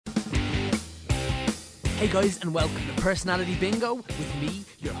Hey guys, and welcome to Personality Bingo with me,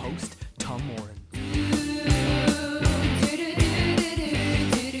 your host, Tom Moran.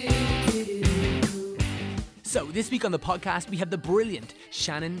 So this week on the podcast we have the brilliant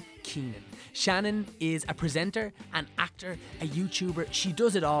Shannon Keenan. Shannon is a presenter, an actor, a YouTuber. She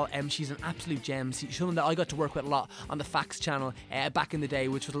does it all. She's an absolute gem. She's someone that I got to work with a lot on the Facts channel back in the day,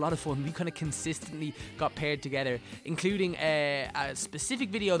 which was a lot of fun. We kind of consistently got paired together, including a specific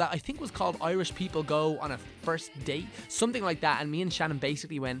video that I think was called Irish People Go on a First Date, something like that. And me and Shannon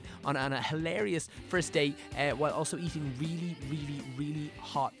basically went on a hilarious first date while also eating really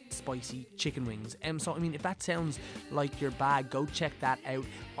hot, spicy chicken wings. So I mean, if that sounds like your bag, go check that out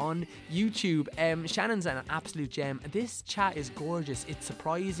on YouTube. Shannon's an absolute gem. This chat is gorgeous. It's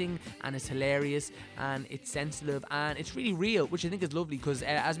surprising and it's hilarious and it's sensitive and it's really real, which I think is lovely because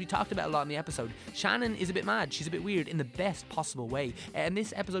as we talked about a lot in the episode, Shannon is a bit mad. She's a bit weird in the best possible way. And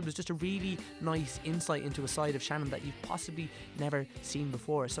this episode was just a really nice insight into a side of Shannon that you've possibly never seen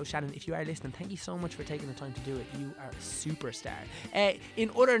before. So Shannon, if you are listening, thank you so much for taking the time to do it. You are a superstar.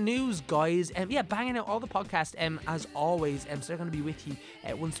 In other news, guys, banging out all the podcasts as always. So they're going to be with you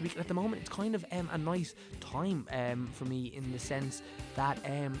once a week. And at the moment, it's kind of a nice time for me in the sense that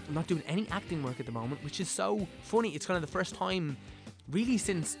I'm not doing any acting work at the moment, which is so funny. It's kind of the first time really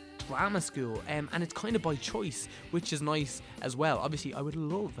since drama school, and it's kind of by choice, which is nice as well. Obviously I would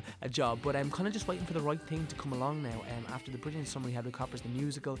love a job, but I'm kind of just waiting for the right thing to come along now after the brilliant summer we had with Coppers the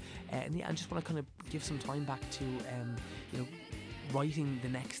musical, and I just want to kind of give some time back to writing the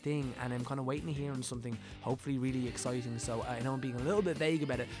next thing, and I'm kind of waiting to hear on something hopefully really exciting. So I know I'm being a little bit vague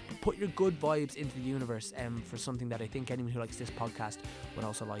about it, but put your good vibes into the universe for something that I think anyone who likes this podcast would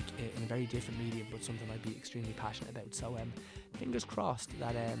also like in a very different medium, but something I'd be extremely passionate about. So fingers crossed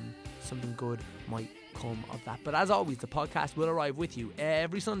that something good might come of that. But as always, the podcast will arrive with you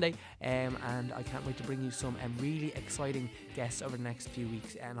every Sunday, and I can't wait to bring you some really exciting guests over the next few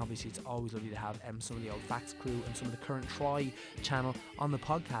weeks. And obviously it's always lovely to have some of the old Facts crew and some of the current Try channel on the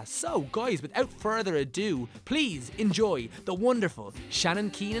podcast. So guys, without further ado, please enjoy the wonderful Shannon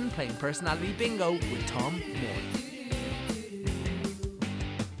Keenan playing Personality Bingo with Tom Moran.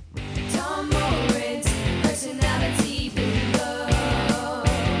 Tom Moran's Personality Bingo.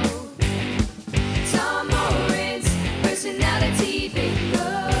 Tom Moran's Personality Bingo.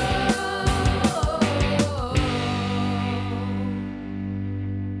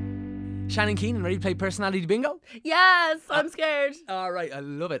 Shannon Keenan, ready to play Personality Bingo? Yes, I'm scared. All right, I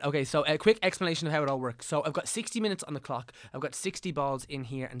love it. Okay, so a quick explanation of how it all works. So I've got 60 minutes on the clock. I've got 60 balls in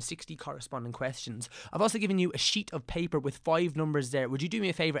here and 60 corresponding questions. I've also given you a sheet of paper with 5 numbers there. Would you do me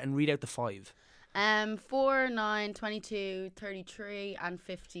a favour and read out the 5? 4, 9, 22, 33 and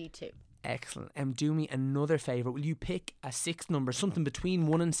 52. Excellent. Do me another favour. Will you pick a 6th number, something between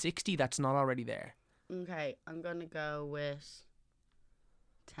 1 and 60 that's not already there? Okay, I'm going to go with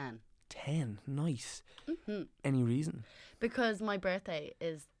 10. 10. Nice. Mm-hmm. Any reason? Because my birthday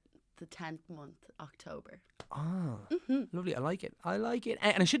is the 10th month, October. Ah, lovely. I like it.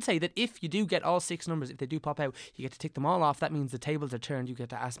 And I should say that if you do get all 6 numbers, if they do pop out, you get to tick them all off. That means the tables are turned. You get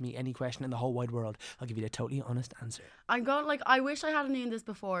to ask me any question in the whole wide world. I'll give you the totally honest answer. I wish I hadn't known this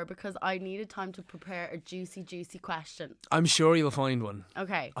before because I needed time to prepare a juicy question. I'm sure you'll find one.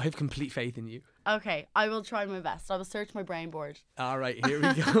 Okay. I have complete faith in you. Okay, I will try my best. I will search my brain board. All right, here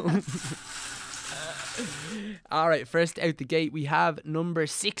we go. All right, first out the gate, we have number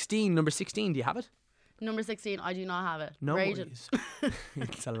 16. Number 16, do you have it? Number 16, I do not have it. No Raging. worries.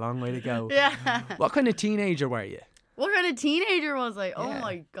 It's a long way to go. Yeah. What kind of teenager were you? What kind of teenager was I? Oh Yeah.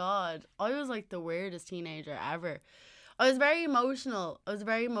 my God. I was like the weirdest teenager ever. I was very emotional. I was a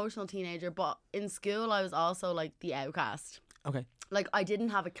very emotional teenager, but in school I was also like the outcast. Okay. Like I didn't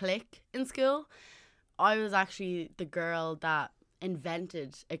have a clique in school. I was actually the girl that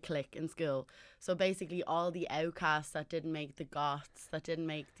invented a clique in school. So basically all the outcasts that didn't make the goths, that didn't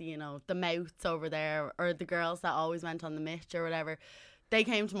make the, the mouths over there, or the girls that always went on the Mitch or whatever, they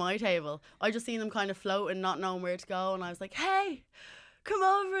came to my table. I just seen them kind of floating, not knowing where to go, and I was like, hey, come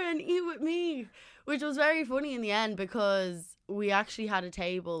over and eat with me, which was very funny in the end because we actually had a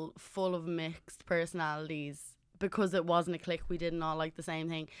table full of mixed personalities because it wasn't a clique. We didn't all like the same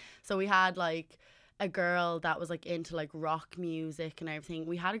thing. So we had like a girl that was like into like rock music and everything.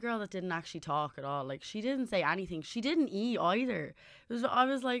 We had a girl that didn't actually talk at all. Like she didn't say anything. She didn't eat either. I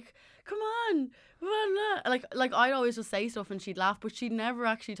was like, come on, blah, blah. Like I'd always just say stuff and she'd laugh, but she'd never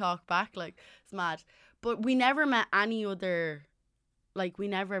actually talk back. Like it's mad. But we never met any other. Like we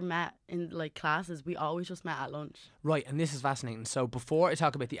never met in like classes. We always just met at lunch. Right, and this is fascinating. So before I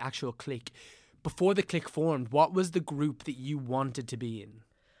talk about the actual clique, before the clique formed, what was the group that you wanted to be in?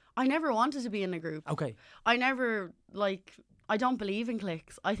 I never wanted to be in a group. Okay. I never, like, I don't believe in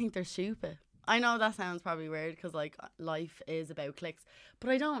cliques. I think they're stupid. I know that sounds probably weird because, like, life is about cliques. But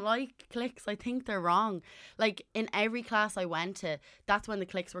I don't like cliques. I think they're wrong. Like, in every class I went to, that's when the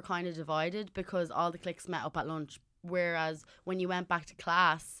cliques were kind of divided because all the cliques met up at lunch. Whereas when you went back to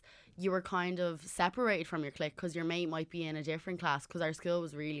class, you were kind of separated from your clique because your mate might be in a different class because our school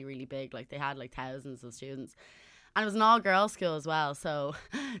was really, really big. Like, they had, like, thousands of students. And it was an all-girls school as well, so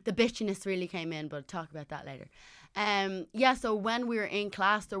the bitchiness really came in, but I'll talk about that later. Yeah, so when we were in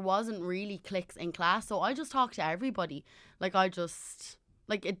class, there wasn't really cliques in class, so I just talked to everybody. Like,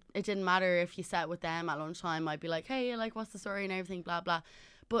 it didn't matter if you sat with them at lunchtime, I'd be like, hey, like, what's the story and everything, blah, blah.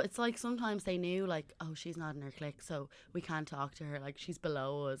 But it's like sometimes they knew, like, oh, she's not in her clique, so we can't talk to her, like, she's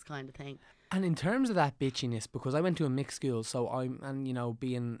below us kind of thing. And in terms of that bitchiness, because I went to a mixed school, so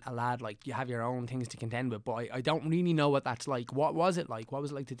being a lad, like, you have your own things to contend with, but I don't really know what that's like. What was it like? What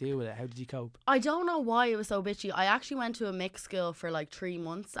was it like to deal with it? How did you cope? I don't know why it was so bitchy. I actually went to a mixed school for like 3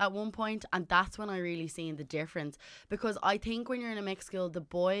 months at one point, and that's when I really seen the difference. Because I think when you're in a mixed school, the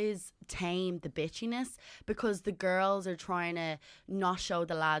boys tame the bitchiness because the girls are trying to not show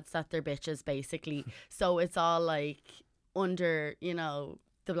the lads that they're bitches, basically. So it's all like under,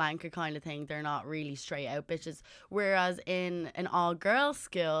 the blanket kind of thing. They're not really straight out bitches. Whereas in an all girls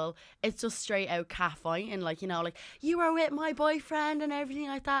school, it's just straight out cat fighting. Like, like, you were with my boyfriend and everything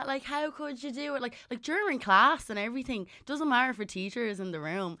like that. Like, how could you do it? Like during class and everything. Doesn't matter if a teacher is in the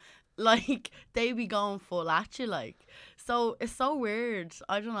room. Like, they be going full at you. Like, so it's so weird.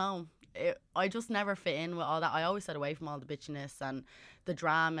 I don't know. I just never fit in with all that. I always stayed away from all the bitchiness and the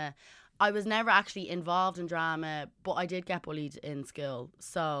drama. I was never actually involved in drama, but I did get bullied in school.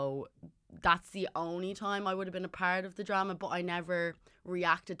 So that's the only time I would have been a part of the drama, but I never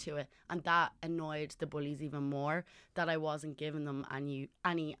reacted to it. And that annoyed the bullies even more, that I wasn't giving them any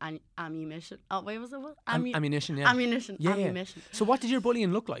ammunition. Oh, wait, was it what? Ammunition, yeah. Ammunition. So what did your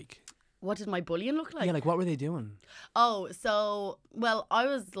bullying look like? What did my bullying look like? Yeah, like, what were they doing? Oh, so, well, I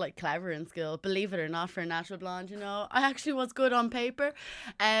was, like, clever in school, believe it or not, for a natural blonde, I actually was good on paper.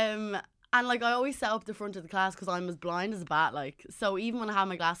 And, like, I always set up the front of the class because I'm as blind as a bat, like. So even when I had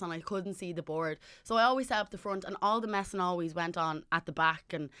my glass on, I couldn't see the board. So I always set up the front, and all the messing always went on at the back,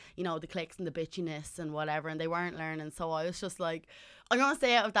 and, the cliques and the bitchiness and whatever, and they weren't learning. So I was just like, I'm going to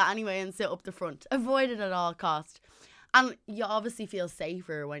stay out of that anyway and sit up the front. Avoid it at all cost. And you obviously feel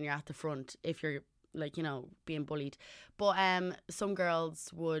safer when you're at the front if you're, like, being bullied. But some girls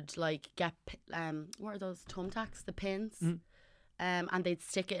would, like, get, what are those, thumbtacks, the pins? Mm. And they'd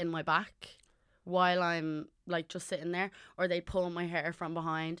stick it in my back while I'm, like, just sitting there. Or they'd pull my hair from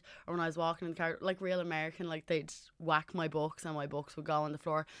behind. Or when I was walking in the car, like, real American, like, they'd whack my books and my books would go on the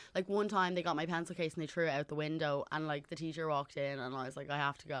floor. Like, one time they got my pencil case and they threw it out the window. And, like, the teacher walked in and I was like, I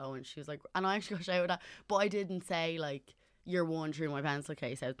have to go. And she was like, and I actually got shouted at. But I didn't say, like, you're one through my pencil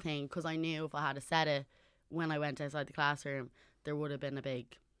case out thing. Because I knew if I had said it when I went outside the classroom, there would have been a big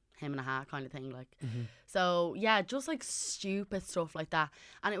him and a hat kind of thing, like. Mm-hmm. So yeah, just like stupid stuff like that.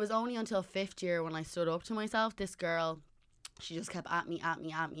 And it was only until 5th year when I stood up to myself. This girl, she just kept at me,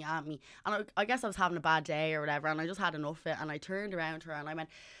 and I guess I was having a bad day or whatever, and I just had enough of it, and I turned around to her and I went,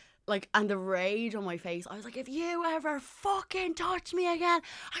 like, and the rage on my face, I was like, if you ever fucking touch me again,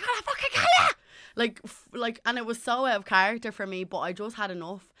 I'm gonna fucking kill you. Like, and it was so out of character for me, but I just had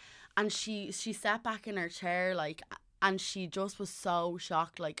enough. And she sat back in her chair, like, and she just was so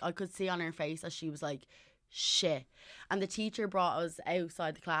shocked. Like, I could see on her face that she was like, shit. And the teacher brought us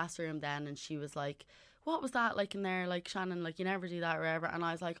outside the classroom then, and she was like, what was that like in there? Like, Shannon, like, you never do that or whatever. And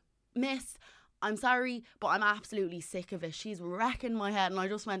I was like, miss, I'm sorry, but I'm absolutely sick of it. She's wrecking my head. And I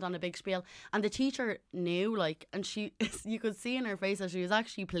just went on a big spiel. And the teacher knew, like, and she, you could see in her face that she was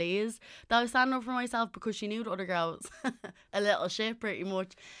actually pleased that I was standing up for myself, because she knew the other girl was a little shit pretty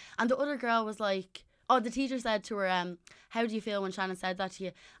much. And the other girl was like, oh, the teacher said to her, how do you feel when Shannon said that to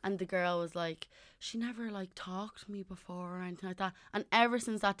you? And the girl was like, she never, like, talked to me before or anything like that. And ever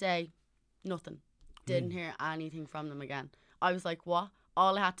since that day, nothing. Didn't hear anything from them again. I was like, what?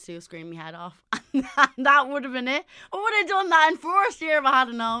 All I had to do was scream my head off. And that would have been it. I would have done that in 1st year if I had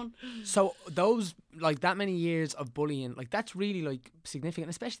known. So those, like, that many years of bullying, like, that's really, like, significant,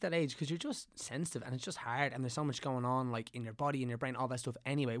 especially at that age, because you're just sensitive and it's just hard, and there's so much going on, like, in your body, in your brain, all that stuff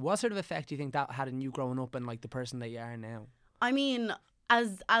anyway. What sort of effect do you think that had on you growing up and, like, the person that you are now? I mean,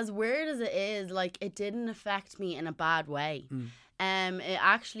 as weird as it is, like, it didn't affect me in a bad way. It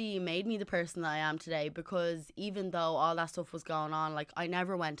actually made me the person that I am today, because even though all that stuff was going on, like, I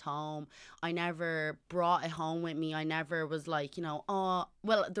never went home. I never brought it home with me. I never was like, oh,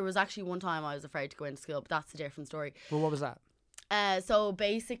 well, there was actually one time I was afraid to go into school, but that's a different story. Well, what was that? So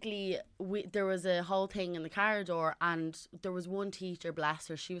basically, there was a whole thing in the corridor, and there was one teacher, bless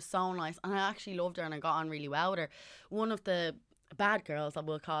her, she was so nice, and I actually loved her, and I got on really well with her. One of the bad girls, I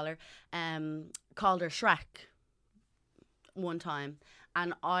will call her, called her Shrek one time,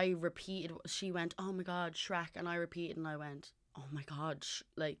 and I repeated. She went, "Oh my God, Shrek," and I repeated, and I went, "Oh my God,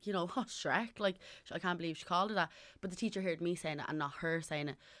 like, you know, oh, Shrek," like, I can't believe she called it that. But the teacher heard me saying it and not her saying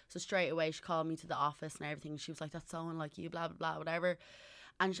it. So straight away she called me to the office and everything. She was like, "That's so unlike you, blah, blah, blah," whatever.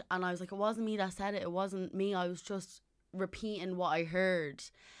 And I was like, it wasn't me that said it. It wasn't me. I was just repeating what I heard.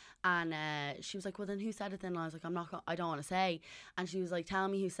 And she was like, "Well, then who said it then?" And I was like, I don't want to say. And she was like, "Tell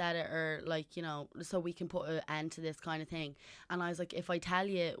me who said it, or like, you know, so we can put an end to this kind of thing." And I was like, "If I tell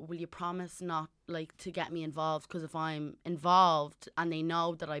you, will you promise not like to get me involved? Because if I'm involved and they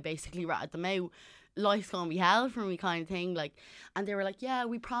know that I basically ratted them out, life's gonna be hell for me," kind of thing. Like, and they were like, "Yeah,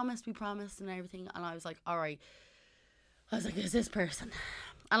 we promised and everything." And I was like, "All right." I was like, "Is this person?"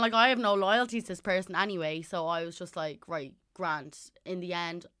 And like, I have no loyalty to this person anyway, so I was just like, "Right, Grant, in the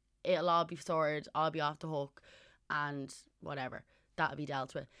end, it'll all be sorted, I'll be off the hook, and whatever, that'll be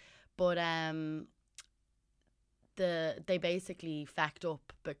dealt with." But they basically fecked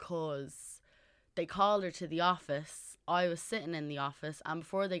up because they called her to the office. I was sitting in the office, and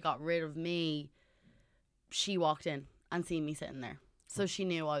before they got rid of me, she walked in and seen me sitting there, so she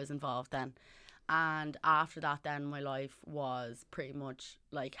knew I was involved then. And after that, then my life was pretty much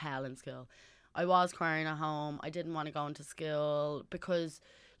like hell in school. I was crying at home. I didn't want to go into school because,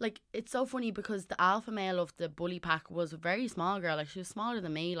 like, it's so funny because the alpha male of the bully pack was a very small girl. Like, she was smaller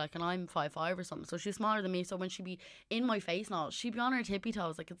than me, like, and I'm 5'5" or something. So she's smaller than me. So when she'd be in my face and all, she'd be on her tippy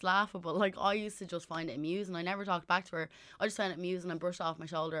toes. Like, it's laughable. Like, I used to just find it amusing. I never talked back to her. I just found it amusing and brushed off my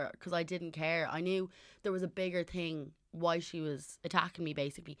shoulder because I didn't care. I knew there was a bigger thing why she was attacking me,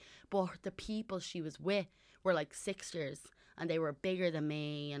 basically. But the people she was with were like sixers, and they were bigger than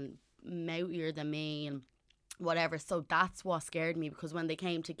me and moutier than me and whatever. So that's what scared me, because when they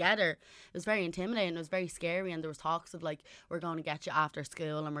came together, it was very intimidating, it was very scary, and there was talks of like, "We're going to get you after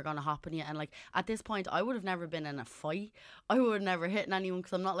school and we're going to hop on you." And like, at this point, I would have never been in a fight. I would have never hit anyone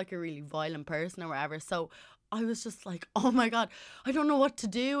because I'm not like a really violent person or whatever. So I was just like, oh my God, I don't know what to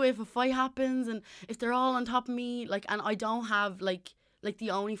do if a fight happens and if they're all on top of me. Like, and I don't have like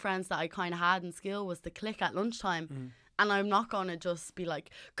the only friends that I kind of had in school was the clique at lunchtime. And I'm not going to just be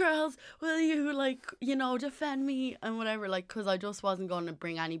like, "Girls, will you, like, you know, defend me?" and whatever, like, because I just wasn't going to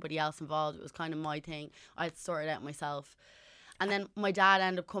bring anybody else involved. It was kind of my thing. I had sorted out myself. And then my dad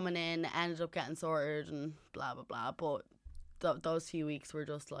ended up coming in, ended up getting sorted and blah, blah, blah. But those few weeks were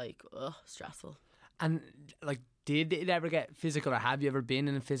just like, ugh, stressful. And like, did it ever get physical, or have you ever been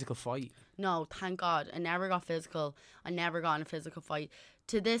in a physical fight? No, thank God. I never got physical. I never got in a physical fight.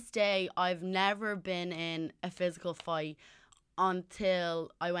 To this day, I've never been in a physical fight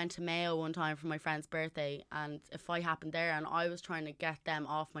until I went to Mayo one time for my friend's birthday, and a fight happened there, and I was trying to get them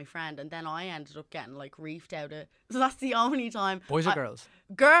off my friend, and then I ended up getting like reefed out of it. So that's the only time. Boys or girls?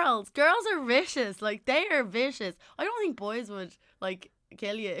 Girls are vicious. Like, they are vicious. I don't think boys would like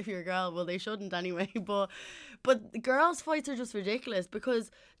kill you if you're a girl. Well, they shouldn't anyway. But girls' fights are just ridiculous because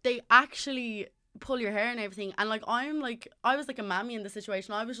they actually pull your hair and everything. And like, I was like a mammy in the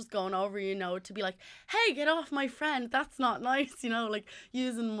situation. I was just going over, you know, to be like, "Hey, get off my friend. That's not nice," you know, like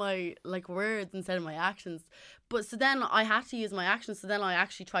using my like words instead of my actions. But so then I had to use my actions. So then I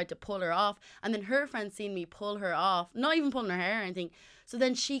actually tried to pull her off, and then her friend seen me pull her off, not even pulling her hair or anything. So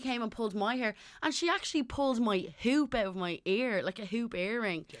then she came and pulled my hair, and she actually pulled my hoop out of my ear, like a hoop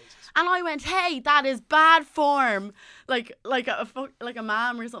earring. Jesus. And I went, "Hey, that is bad form." Like a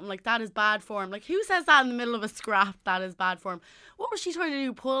mom or something, like, that is bad form. Like, who says that in the middle of a scrap? That is bad form. What was she trying to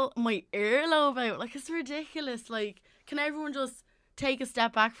do? Pull my earlobe out? Like, it's ridiculous. Like, can everyone just take a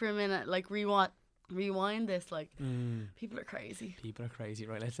step back for a minute? Like, rewind this. Like, people are crazy. People are crazy.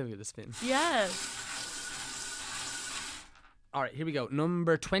 Right, let's have a spin. Yeah. All right, here we go.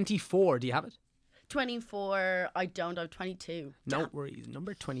 Number 24. Do you have it? 24. I don't. I'm 22. No worries.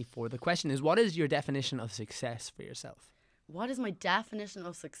 Number 24. The question is, what is your definition of success for yourself? What is my definition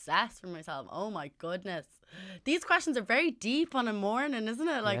of success for myself? Oh my goodness. These questions are very deep on a morning, isn't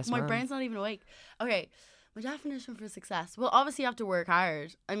it? Like, yes, my brain's not even awake. Okay. My definition for success. Well, obviously you have to work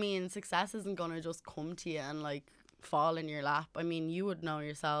hard. I mean, success isn't going to just come to you and like fall in your lap. I mean, you would know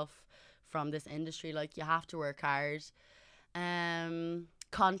yourself from this industry. Like, you have to work hard.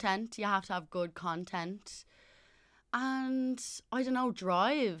 Content. You have to have good content. And I don't know,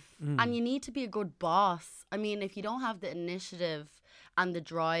 drive. And you need to be a good boss. I mean, if you don't have the initiative and the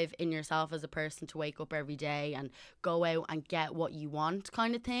drive in yourself as a person to wake up every day and go out and get what you want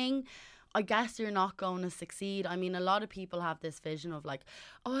kind of thing, I guess you're not going to succeed. I mean, a lot of people have this vision of like,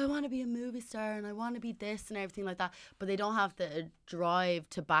 oh, I want to be a movie star and I want to be this and everything like that. But they don't have the drive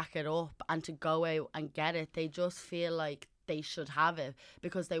to back it up and to go out and get it. They just feel like they should have it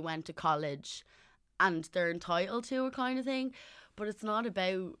because they went to college and they're entitled to it kind of thing. But it's not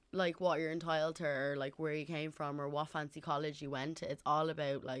about like what you're entitled to or like where you came from or what fancy college you went to. It's all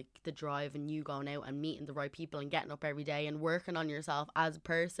about like the drive and you going out and meeting the right people and getting up every day and working on yourself as a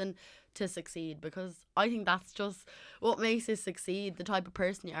person to succeed, because I think that's just what makes you succeed, the type of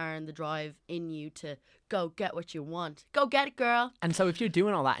person you are and the drive in you to go get what you want. Go get it, girl. And so if you're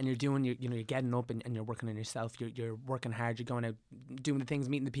doing all that and you're doing, you're getting up and you're working on yourself, you're working hard, you're going out doing the things,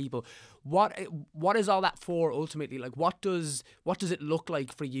 meeting the people, what is all that for ultimately? Like what does it look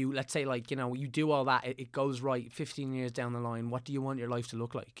like for you? Let's say like, you do all that, it goes right 15 years down the line. What do you want your life to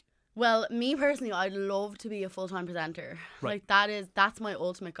look like? Well, me personally, I'd love to be a full-time presenter. Right. Like that's my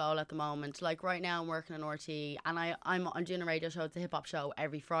ultimate goal at the moment. Like right now I'm working on RT and I'm doing a radio show. It's a hip-hop show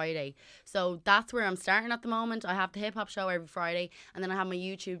every Friday. So that's where I'm starting at the moment. I have the hip-hop show every Friday and then I have my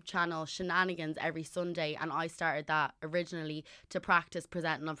YouTube channel Shenanigans every Sunday, and I started that originally to practice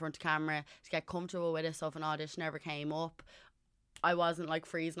presenting in front of camera, to get comfortable with it. So if an audition ever came up, I wasn't like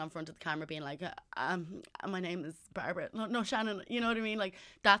freezing in front of the camera being like, my name is Barbara. No, Shannon. You know what I mean? Like,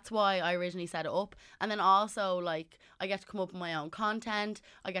 that's why I originally set it up. And then also, like, I get to come up with my own content.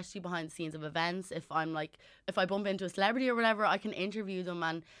 I get to see behind the scenes of events. If I bump into a celebrity or whatever, I can interview them,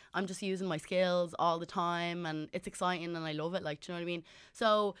 and I'm just using my skills all the time. And it's exciting and I love it. Like, do you know what I mean?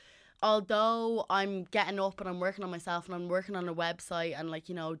 So although I'm getting up and I'm working on myself and I'm working on a website and like,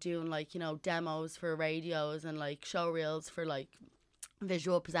 doing like, demos for radios and like show reels for like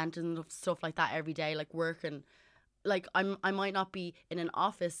visual presenters and stuff like that every day, like working, like I might not be in an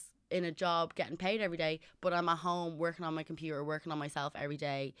office in a job getting paid every day, but I'm at home working on my computer, working on myself every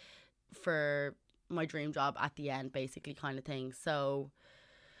day for my dream job at the end, basically, kind of thing. So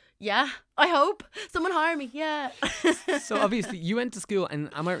yeah, I hope someone hire me. Yeah. So obviously you went to school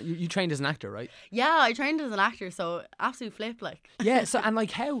and you trained as an actor, right? Yeah, I trained as an actor, so absolute flip, like. Yeah. So and like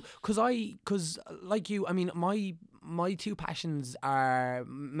how? Because like you, I mean, my two passions are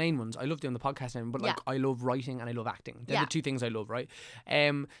main ones. I love doing the podcast now, but like I love writing and I love acting. They're the two things I love, right?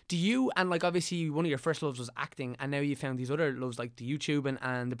 Do you, and like obviously one of your first loves was acting, and now you found these other loves like the YouTubing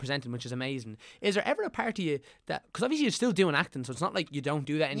and the presenting, which is amazing. Is there ever a part of you that, because obviously you're still doing acting, so it's not like you don't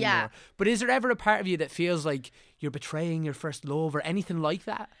do that anymore, but is there ever a part of you that feels like you're betraying your first love or anything like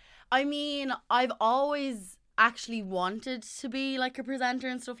that? I mean, I've always actually wanted to be like a presenter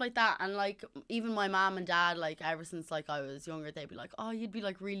and stuff like that, and like even my mom and dad, like ever since like I was younger, they'd be like, oh, you'd be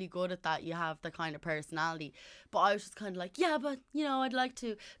like really good at that, you have the kind of personality. But I was just kind of like, yeah, but I'd like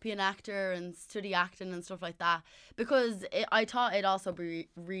to be an actor and study acting and stuff like that, because I thought it'd also be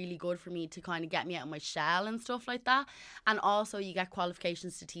really good for me to kind of get me out of my shell and stuff like that. And also you get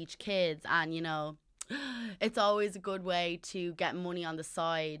qualifications to teach kids, and it's always a good way to get money on the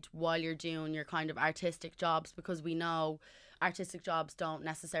side while you're doing your kind of artistic jobs, because we know artistic jobs don't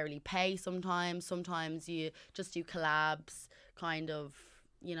necessarily pay sometimes. Sometimes you just do collabs kind of,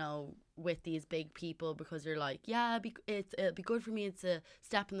 with these big people because you're like, yeah, it'll be good for me. It's a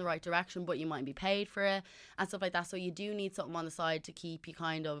step in the right direction, but you mightn't be paid for it and stuff like that. So you do need something on the side to keep you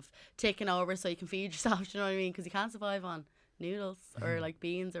kind of ticking over so you can feed yourself, you know what I mean? Because you can't survive on noodles or like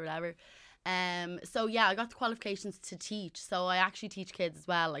beans or whatever. So yeah, I got the qualifications to teach, so I actually teach kids as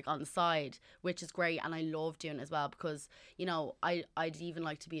well, like on the side, which is great, and I love doing it as well because I'd even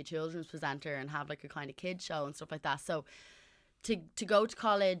like to be a children's presenter and have like a kind of kid show and stuff like that. So to go to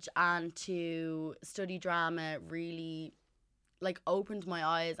college and to study drama really like opened my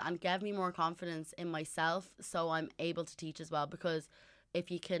eyes and gave me more confidence in myself, so I'm able to teach as well, because if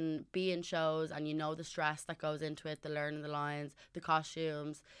you can be in shows and the stress that goes into it, the learning the lines, the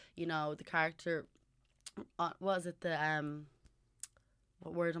costumes, the character, what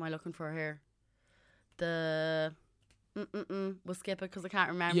word am I looking for here? We'll skip it because I can't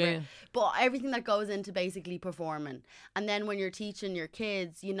remember it. But everything that goes into basically performing. And then when you're teaching your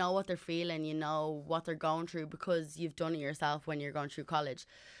kids, you know what they're feeling, you know what they're going through, because you've done it yourself when you're going through college.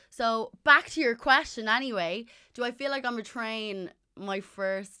 So back to your question anyway, do I feel like I'm betraying my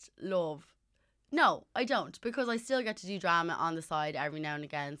first love? No, I don't, because I still get to do drama on the side every now and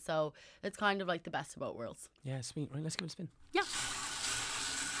again, so it's kind of like the best of both worlds. Yeah, sweet. Right, let's give it a spin. Yeah.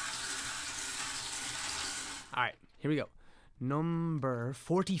 Alright, here we go. Number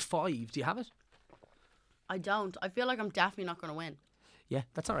 45. Do you have it? I don't. I feel like I'm definitely not going to win. Yeah,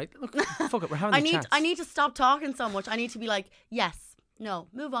 that's alright. Look, fuck it, we're having a chance. I need to stop talking so much. I need to be like, yes, No,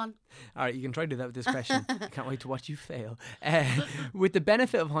 move on. All right, you can try to do that with this question. I can't wait to watch you fail. With the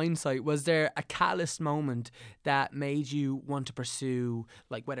benefit of hindsight, was there a catalyst moment that made you want to pursue,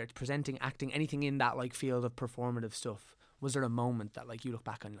 like, whether it's presenting, acting, anything in that like field of performative stuff? Was there a moment that like you look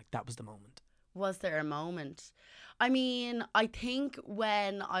back on, like, that was the moment? Was there a moment? I mean, I think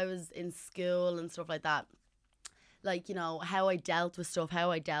when I was in school and stuff like that, like, you know, how I dealt with stuff, how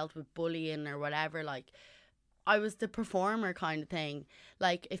I dealt with bullying or whatever, like, I was the performer kind of thing.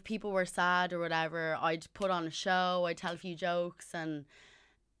 Like, if people were sad or whatever, I'd put on a show, I'd tell a few jokes, and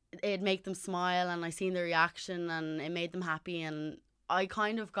it'd make them smile, and I seen the reaction, and it made them happy. And I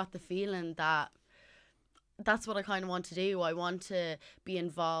kind of got the feeling that that's what I kind of want to do. I want to be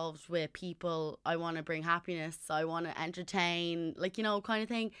involved with people. I want to bring happiness. I want to entertain, like, you know, kind of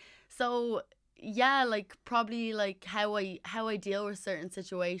thing. So yeah, like, probably like how I deal with certain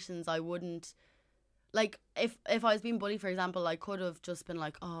situations, I wouldn't. Like, if I was being bullied, for example, I could have just been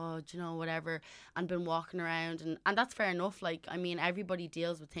like, oh, do you know, whatever, and been walking around. And that's fair enough. Like, I mean, everybody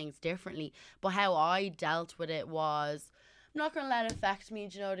deals with things differently. But how I dealt with it was, I'm not going to let it affect me,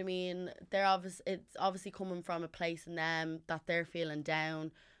 do you know what I mean? It's obviously coming from a place in them that they're feeling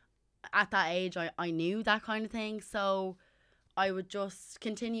down. At that age, I knew that kind of thing. So I would just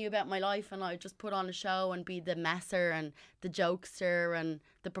continue about my life, and I'd just put on a show and be the messer and the jokester and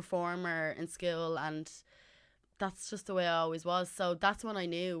the performer in school, and that's just the way I always was. So that's when I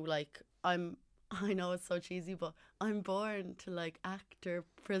knew, like, I know it's so cheesy, but I'm born to like act or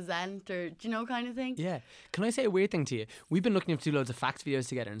present or, do you know, kind of thing. Yeah. Can I say a weird thing to you? We've been looking to do loads of facts videos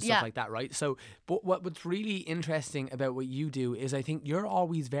together and stuff Yeah. like that, right? So, but what's really interesting about what you do is I think you're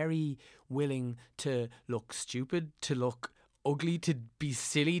always very willing to look stupid, to look ugly, to be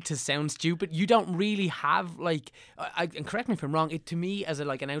silly, to sound stupid. You don't really have like, and correct me if I'm wrong, it to me as a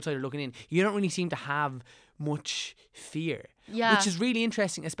like an outsider looking in, you don't really seem to have much fear. Yeah. Which is really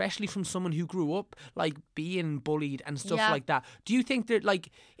interesting, especially from someone who grew up like being bullied and stuff Yeah. like that. Do you think that like,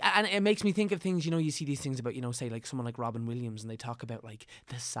 and it makes me think of things, you know, you see these things about, you know, say like someone like Robin Williams, and they talk about like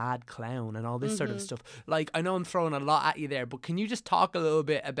the sad clown and all this sort of stuff. Like, I know I'm throwing a lot at you there, but can you just talk a little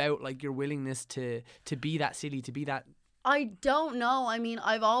bit about like your willingness to be that silly, to be that? I don't know. I mean,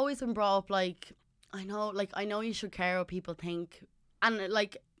 I've always been brought up like, I know you should care what people think. And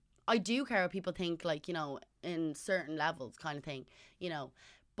like, I do care what people think, like, you know, in certain levels kind of thing, you know.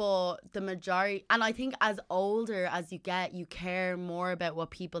 But the majority, and I think as older as you get, you care more about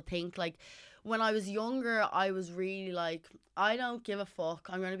what people think. Like, when I was younger, I was really like, I don't give a fuck.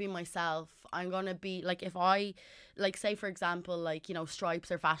 I'm going to be myself. I'm going to be, like, if I, like, say, for example, like, you know,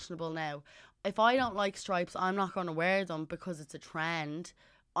 stripes are fashionable now. If I don't like stripes, I'm not going to wear them because it's a trend.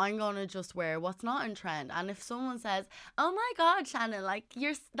 I'm going to just wear what's not in trend. And if someone says, oh my God, Shannon, like,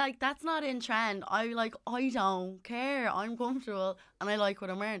 you're, like, that's not in trend, I don't care. I'm comfortable and I like what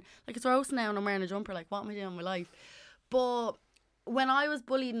I'm wearing. Like, it's roasting now and I'm wearing a jumper. Like, what am I doing in my life? But when I was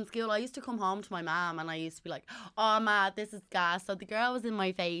bullied in school, I used to come home to my mum and I used to be like, oh, ma, this is gas. So the girl was in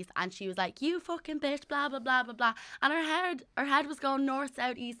my face and she was like, you fucking bitch, blah, blah, blah, blah, blah. And her head was going north,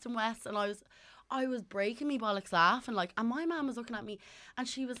 south, east and west. And I was breaking me bollocks laughing, like, and my mum was looking at me and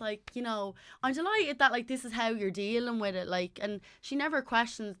she was like, you know, I'm delighted that, like, this is how you're dealing with it, like, and she never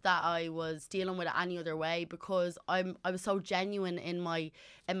questioned that I was dealing with it any other way, because I was so genuine in my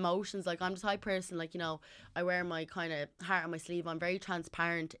emotions. Like, I'm the type of person, like, you know, I wear my kind of heart on my sleeve. I'm very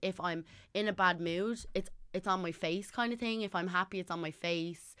transparent. If I'm in a bad mood, it's on my face kind of thing. If I'm happy, it's on my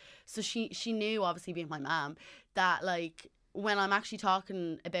face. So she knew, obviously being my mum, that, like, when I'm actually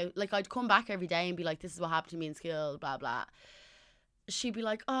talking about, like, I'd come back every day and be like, this is what happened to me in school, blah, blah. She'd be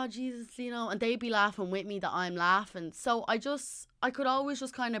like, oh, Jesus, you know, and they'd be laughing with me that I'm laughing. So I could always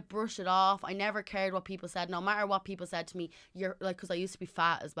just kind of brush it off. I never cared what people said. No matter what people said to me, you're like, because I used to be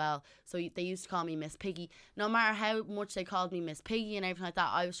fat as well. So they used to call me Miss Piggy. No matter how much they called me Miss Piggy and everything like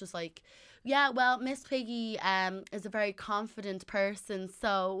that, I was just like, yeah, well, Miss Piggy is a very confident person.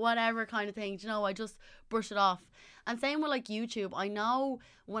 So whatever kind of thing, you know, I just brush it off. And same with like YouTube. I know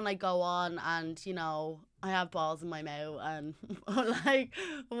when I go on and, you know, I have balls in my mouth and like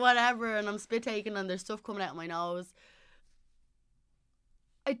whatever, and I'm spit taking and there's stuff coming out of my nose,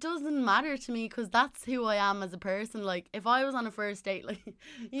 it doesn't matter to me because that's who I am as a person. Like, if I was on a first date, like,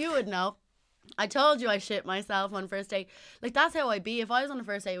 you would know. I told you I shit myself on first date. Like, that's how I'd be. If I was on a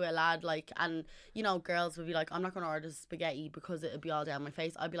first date with a lad, like, and, you know, girls would be like, I'm not going to order spaghetti because it'll be all down my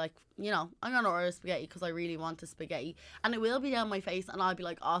face. I'd be like, you know, I'm going to order spaghetti because I really want the spaghetti. And it will be down my face. And I'll be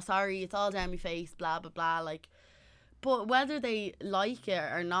like, oh, sorry, it's all down my face, blah, blah, blah. Like, but whether they like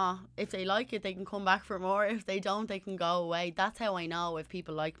it or not, if they like it, they can come back for more. If they don't, they can go away. That's how I know if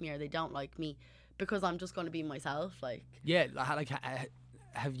people like me or they don't like me, because I'm just going to be myself. Like, Yeah,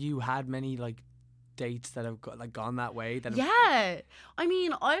 have you had many like dates that have gone that way? yeah. I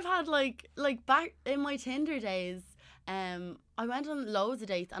mean, I've had like back in my Tinder days, I went on loads of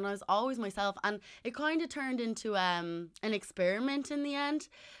dates and I was always myself, and it kind of turned into an experiment in the end,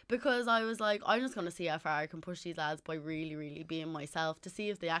 because I was like, I'm just going to see how far I can push these lads by really, really being myself, to see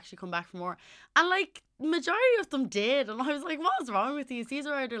if they actually come back for more. And like, majority of them did, and I was like, what's wrong with these? These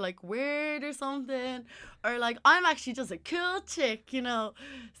are either like weird or something, or like I'm actually just a cool chick, you know?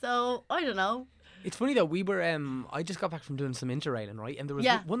 So I don't know. It's funny though, we were I just got back from doing some interrailing, right? And there was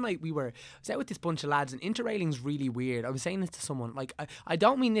one night I was out with this bunch of lads, and interrailing's really weird. I was saying this to someone, like I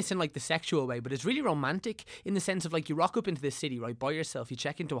don't mean this in like the sexual way, but it's really romantic in the sense of like, you rock up into this city, right, by yourself, you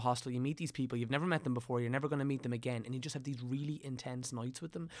check into a hostel, you meet these people, you've never met them before, you're never going to meet them again, and you just have these really intense nights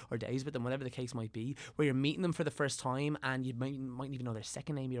with them, or days with them, whatever the case might be, where you're meeting them for the first time, and you might even know their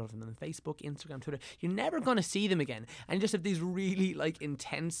second name, you're them on Facebook, Instagram, Twitter, you're never going to see them again, and you just have these really like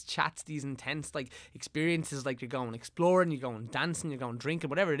intense chats, these intense like experiences, like you're going exploring, you're going dancing, you're going drinking,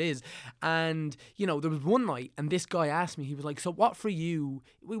 whatever it is. And you know, there was one night, and this guy asked me, he was like, so what for you,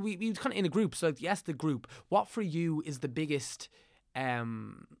 we was kind of in a group, so like, yes, the group, what for you is the biggest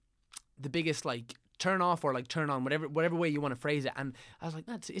like turn off or like turn on, whatever way you want to phrase it. And I was like,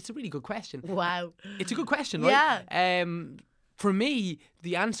 it's a really good question. Wow. It's a good question, right? Yeah. For me,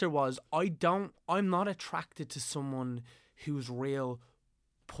 the answer was, I'm not attracted to someone who's real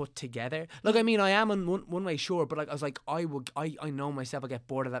put together. Like, I mean, I am in one way, sure, but like, I was like, I know myself, I get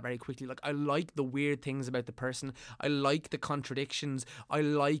bored of that very quickly. Like, I like the weird things about the person, I like the contradictions, I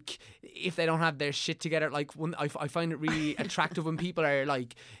like if they don't have their shit together. Like, when I find it really attractive when people are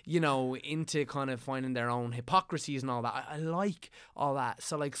like, you know, into kind of finding their own hypocrisies and all that. I like all that.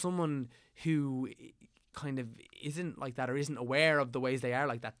 So like, someone who kind of isn't like that, or isn't aware of the ways they are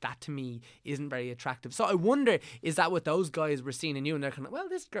like that to me isn't very attractive. So I wonder, is that what those guys were seeing in you, and they're kind of, well,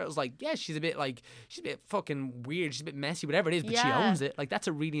 this girl's like, yeah, she's a bit fucking weird, she's a bit messy, whatever it is, but she owns it. Like, that's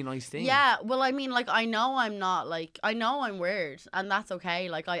a really nice thing. Yeah, well, I mean, like, I know I'm not, like, I know I'm weird, and that's okay.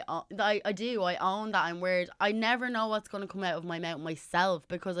 Like, I own that I'm weird. I never know what's going to come out of my mouth myself,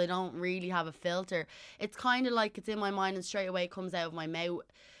 because I don't really have a filter. It's kind of like it's in my mind and straight away it comes out of my mouth.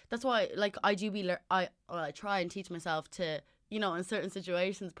 That's why, like, I try and teach myself to, you know, in certain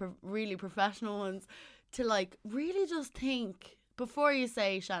situations, really professional ones, to like really just think before you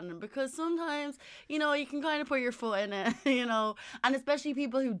say, Shannon, because sometimes, you know, you can kind of put your foot in it, you know, and especially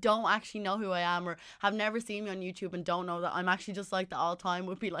people who don't actually know who I am, or have never seen me on YouTube and don't know that I'm actually just like that all the time,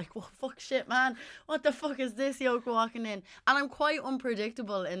 would be like, well, fuck shit, man, what the fuck is this yoke walking in? And I'm quite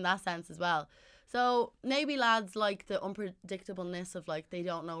unpredictable in that sense as well. So maybe lads like the unpredictableness of like, they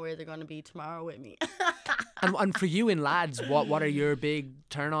don't know where they're going to be tomorrow with me. and for you in lads, what are your big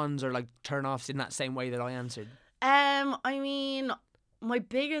turn-ons or like turn-offs in that same way that I answered? I mean, my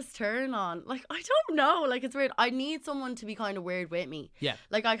biggest turn-on, like, I don't know, like, it's weird. I need someone to be kind of weird with me. Yeah.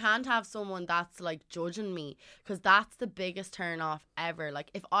 Like, I can't have someone that's like judging me, because that's the biggest turn-off ever. Like,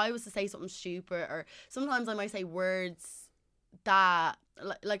 if I was to say something stupid, or sometimes I might say words that,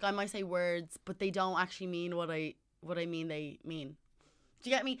 like, I might say words, but they don't actually mean what I mean they mean. Do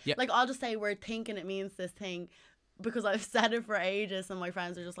you get me? Yep. Like, I'll just say a word thinking it means this thing, because I've said it for ages, and my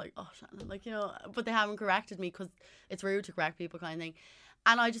friends are just like, oh, Shannon, like, you know, but they haven't corrected me, because it's rude to correct people, kind of thing.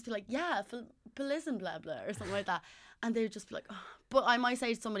 And I just be like, yeah, listen, blah, blah, or something like that. And they'd just be like, oh. But I might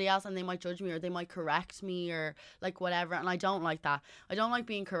say to somebody else and they might judge me, or they might correct me, or like whatever. And I don't like that. I don't like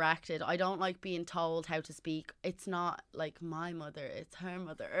being corrected. I don't like being told how to speak. It's not like my mother, it's her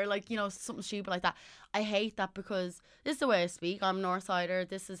mother, or like, you know, something stupid like that. I hate that, because this is the way I speak. I'm Northsider.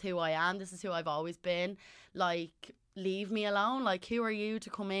 This is who I am. This is who I've always been. Like, leave me alone. Like, who are you to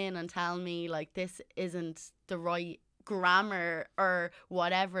come in and tell me like this isn't the right grammar or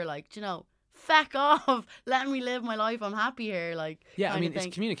whatever? Like, you know, feck off, let me live my life, I'm happy here. Like, yeah, I mean, it's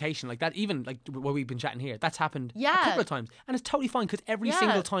communication like that. Even like what we've been chatting here, that's happened a Yeah. couple of times, and it's totally fine, because every Yeah.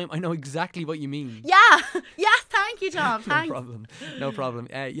 single time I know exactly what you mean. Yeah, thank you, Tom. No Thanks. problem.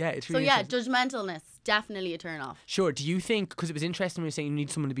 Yeah, it's So really yeah, interesting. judgmentalness, definitely a turn off. Sure. Do you think, because it was interesting when you were saying you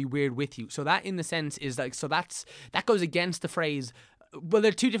need someone to be weird with you, so that in the sense is like, so that goes against the phrase, well,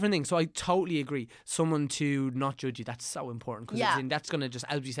 they're two different things. So I totally agree. Someone to not judge you, that's so important, because Yeah. that's going to just,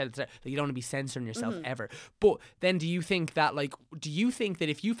 as we said, it's like, you don't want to be censoring yourself ever. But then do you think that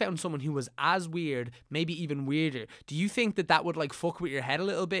if you found someone who was as weird, maybe even weirder, do you think that would like fuck with your head a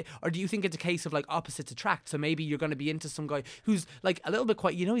little bit? Or do you think it's a case of like opposites attract? So maybe you're going to be into some guy who's like a little bit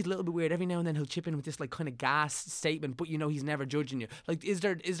quiet, you know, he's a little bit weird, every now and then he'll chip in with this like kind of gas statement, but you know he's never judging you. Like, is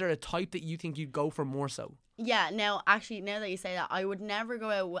there a type that you think you'd go for more so? Yeah, now, actually, now that you say that, I would never go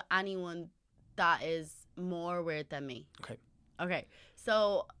out with anyone that is more weird than me. Okay. Okay.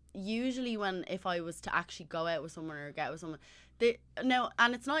 So usually if I was to actually go out with someone or get with someone,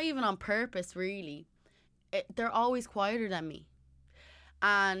 and it's not even on purpose really, they're always quieter than me.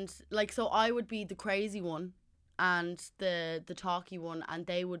 And like, so I would be the crazy one and the talky one, and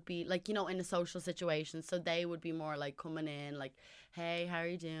they would be like, you know, in a social situation, so they would be more like coming in like, hey, how are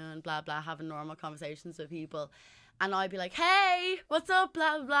you doing, blah blah, having normal conversations with people, and I'd be like, hey, what's up,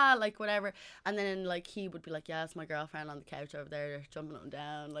 blah blah, like whatever. And then like he would be like, yeah, it's my girlfriend on the couch over there, they're jumping up and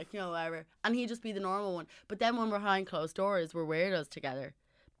down, like, you know, whatever. And he'd just be the normal one. But then when we're behind closed doors, we're weirdos together.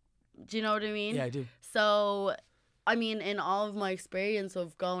 Do you know what I mean? Yeah, I do. So I mean, in all of my experience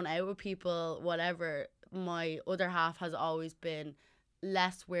of going out with people, whatever, my other half has always been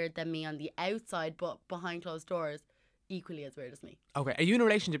less weird than me on the outside, but behind closed doors, equally as weird as me. Okay, are you in a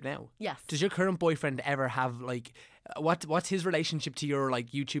relationship now? Yes. Does your current boyfriend ever have like, what's his relationship to your like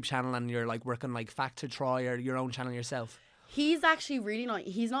YouTube channel and your like working like Fact to Try or your own channel yourself? He's actually really not,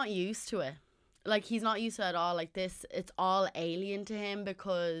 he's not used to it. Like, he's not used to it at all. Like, this, it's all alien to him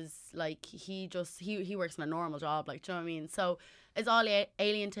because, like, he works in a normal job, like, do you know what I mean? So, it's all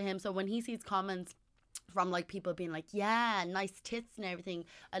alien to him. So, when he sees comments from, like, people being like, yeah, nice tits and everything,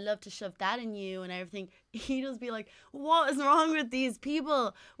 I'd love to shove that in you and everything, he just be like, what is wrong with these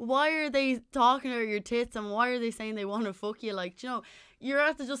people? Why are they talking about your tits and why are they saying they want to fuck you? Like, do you know, you're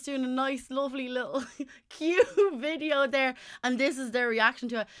after just doing a nice, lovely little cute video there, and this is their reaction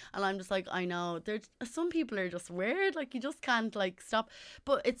to it. And I'm just like, I know, some people are just weird. Like, you just can't, like, stop.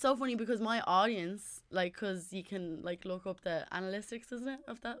 But it's so funny because my audience, like, because you can, like, look up the analytics, isn't it?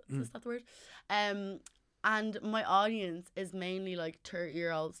 Of that, is that the word? And my audience is mainly, like,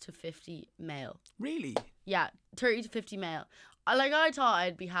 30-year-olds to 50 male. Really? Yeah, 30 to 50 male. I thought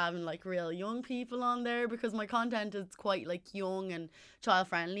I'd be having like real young people on there because my content is quite like young and child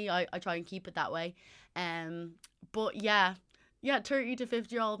friendly. I try and keep it that way. But yeah, 30 to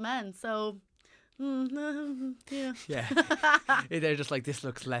 50-year-old men. So yeah. Yeah. They're just like, this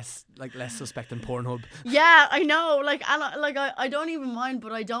looks less suspect than Pornhub. Yeah, I know. Like, and I don't even mind,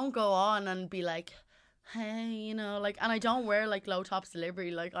 but I don't go on and be like, hey, you know, like, and I don't wear like low tops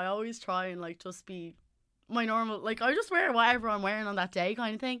deliberately. Like, I always try and like just be my normal, like, I just wear whatever I'm wearing on that day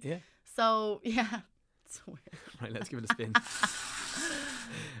kind of thing. Yeah. So, yeah. It's weird. Right, let's give it a spin.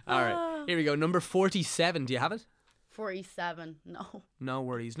 All right, here we go. Number 47. Do you have it? 47. No. No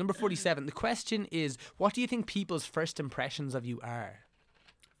worries. Number 47. The question is, what do you think people's first impressions of you are?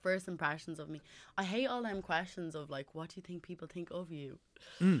 First impressions of me. I hate all them questions of like, what do you think people think of you?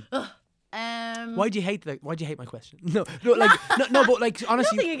 Why do you hate my question? No, like no, but like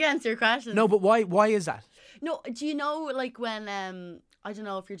honestly, nothing against your questions. No, but why is that? No, do you know, like, when I don't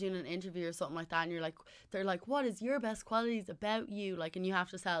know if you're doing an interview or something like that, and they're like, what is your best qualities about you? Like, and you have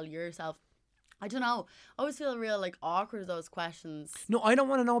to sell yourself. I don't know. I always feel real like awkward with those questions. No, I don't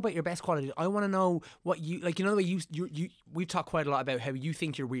want to know about your best qualities. I want to know what you like. You know the way you we've talked quite a lot about how you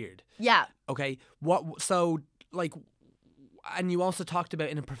think you're weird. Yeah. Okay. So like, and you also talked about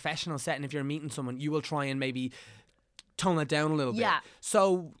in a professional setting, if you're meeting someone, you will try and maybe tone it down a little bit. Yeah.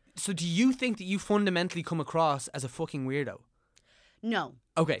 So do you think that you fundamentally come across as a fucking weirdo? No.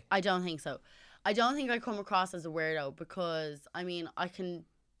 Okay. I don't think so. I don't think I come across as a weirdo because, I mean, I can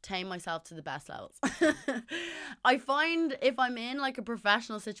tame myself to the best levels. I find if I'm in like a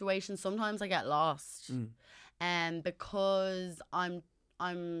professional situation, sometimes I get lost. Because I'm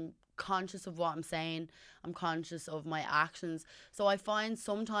conscious of what I'm saying. I'm conscious of my actions. So I find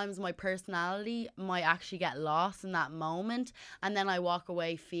sometimes my personality might actually get lost in that moment, and then I walk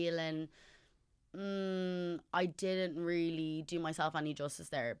away feeling I didn't really do myself any justice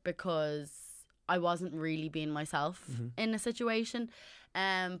there because I wasn't really being myself in a situation.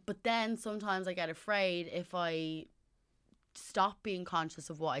 But then sometimes I get afraid if I stop being conscious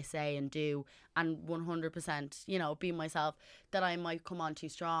of what I say and do and 100%, you know, be myself, that I might come on too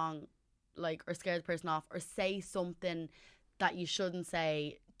strong, like, or scare the person off, or say something that you shouldn't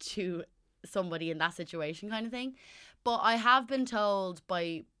say to somebody in that situation kind of thing. But I have been told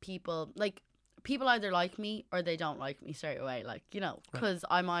by people, like, people either like me or they don't like me straight away, like, you know, because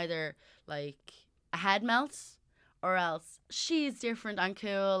I'm either like a head melt or else she's different and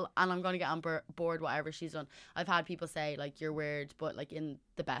cool and I'm going to get on board whatever she's done. I've had people say, like, you're weird, but, like, in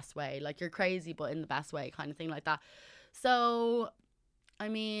the best way. Like, you're crazy, but in the best way, kind of thing like that. So, I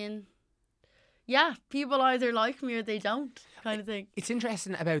mean, yeah, people either like me or they don't, kind of thing. It's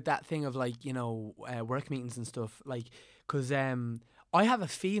interesting about that thing of, like, you know, work meetings and stuff, like, because I have a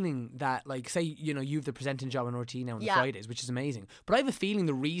feeling that, like, say, you know, you have the presenting job on RT now on the Fridays, which is amazing. But I have a feeling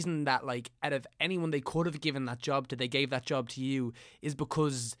the reason that, like, out of anyone they could have given that job to, they gave that job to you, is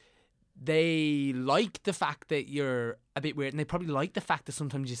because they like the fact that you're a bit weird, and they probably like the fact that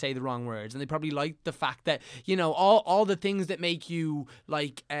sometimes you say the wrong words, and they probably like the fact that, you know, all the things that make you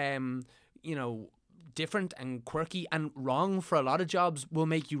like, you know, different and quirky and wrong for a lot of jobs will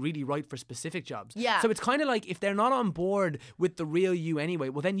make you really right for specific jobs. Yeah. So it's kind of like if they're not on board with the real you anyway,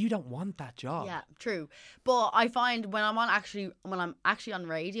 well then you don't want that job. Yeah, true. But I find when I'm actually on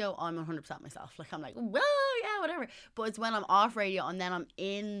radio, I'm 100% myself. Like I'm like, well, yeah, whatever. But it's when I'm off radio and then I'm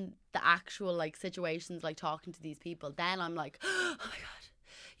in the actual like situations, like talking to these people, then I'm like, oh my God,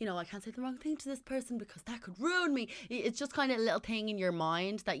 you know, I can't say the wrong thing to this person because that could ruin me. It's just kind of a little thing in your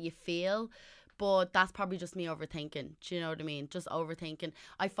mind that you feel. But that's probably just me overthinking. Do you know what I mean? Just overthinking.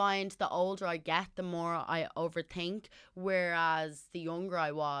 I find the older I get, the more I overthink. Whereas the younger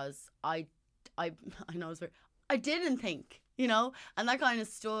I was, I know it's weird, I didn't think, you know? And that kind of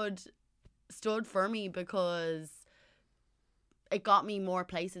stood for me because it got me more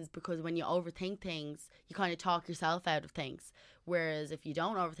places, because when you overthink things, you kind of talk yourself out of things. Whereas if you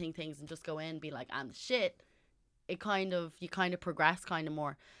don't overthink things and just go in and be like, I'm the shit, you kind of progress kind of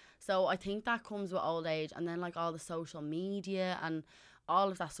more. So I think that comes with old age, and then like all the social media and all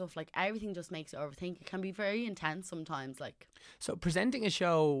of that stuff, like everything just makes you overthink. It can be very intense sometimes. Like, so presenting a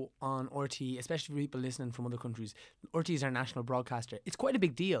show on RT, especially for people listening from other countries, RT is our national broadcaster. It's quite a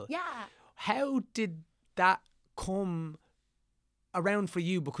big deal. yeah. How did that come around for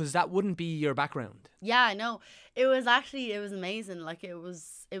you? Because that wouldn't be your background. Yeah, I know. It was amazing. Like it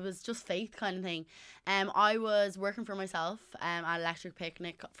was just faith kind of thing. I was working for myself at Electric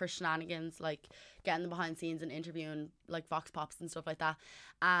Picnic for shenanigans, like getting the behind the scenes and interviewing like Vox Pops and stuff like that.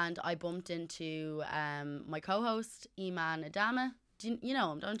 And I bumped into my co-host Iman Adama. You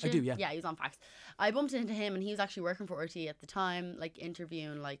know him, don't you? I do, yeah. Yeah, he was on Fax. I bumped into him and he was actually working for RT at the time, like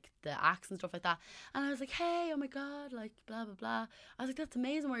interviewing like the acts and stuff like that. And I was like, hey, oh my God, like blah, blah, blah. I was like, that's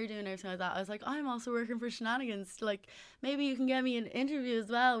amazing what you're doing and everything like that. I was like, I'm also working for Shenanigans. Like, maybe you can get me an interview as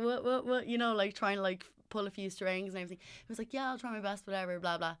well. What, you know, like trying to like pull a few strings and everything. He was like, yeah, I'll try my best, whatever,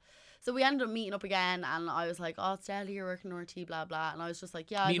 blah, blah. So we ended up meeting up again, and I was like, oh, it's Deli, you're working RT, blah, blah. And I was just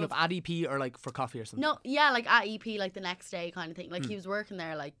like, yeah. Meeting up at EP or like for coffee or something? No, yeah, like at EP, like the next day kind of thing. Like he was working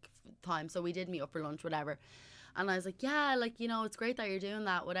there like time, so we did meet up for lunch, whatever. And I was like, yeah, like, you know, it's great that you're doing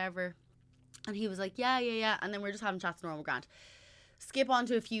that, whatever. And he was like, yeah. And then we're just having chats normal grant. Skip on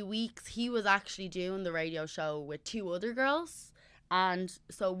to a few weeks, he was actually doing the radio show with two other girls. And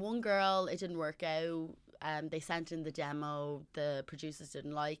so one girl, it didn't work out. They sent in the demo, the producers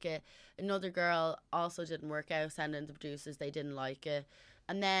didn't like it. Another girl also didn't work out, sent in the producers, they didn't like it.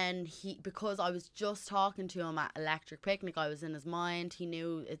 And then because I was just talking to him at Electric Picnic, I was in his mind, he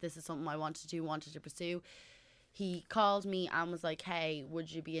knew if this is something I wanted to do, wanted to pursue. He called me and was like, hey,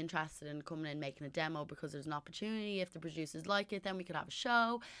 would you be interested in coming in making a demo, because there's an opportunity, if the producers like it, then we could have a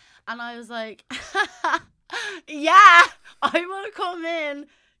show. And I was like, yeah, I want to come in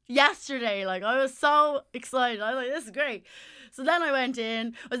yesterday. Like, I was so excited. I was like, this is great. So then I went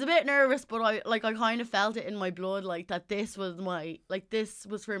in. I was a bit nervous, but I kind of felt it in my blood, like that this was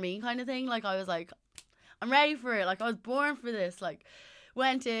for me kind of thing. Like, I was like, I'm ready for it. Like, I was born for this. Like,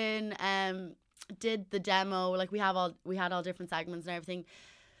 went in, did the demo. Like, we had all different segments and everything.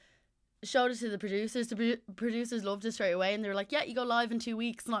 Showed it to the producers. The producers loved it straight away, and they were like, yeah, you go live in 2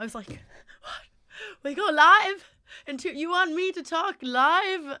 weeks. And I was like, what? We go live? You want me to talk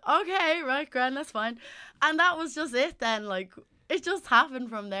live? Okay, right, grand, that's fine. And that was just it then. Like, it just happened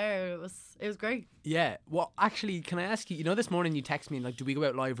from there. It was great. Yeah. Well, actually, can I ask you, you know, this morning you text me like, do we go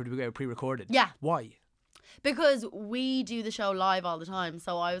out live or do we go out pre-recorded? Yeah. Why? Because we do the show live all the time.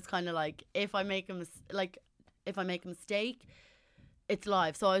 So I was kind of like, if I make a mistake, it's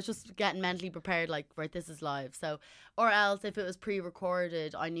live. So I was just getting mentally prepared, like, right, this is live. So, or else if it was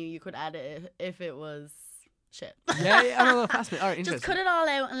pre-recorded, I knew you could edit it if it was shit. Yeah, I don't know, fascinating. All right, interesting. Just cut it all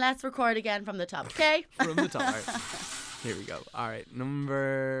out and let's record again from the top, okay? From the top, all right. Here we go. All right,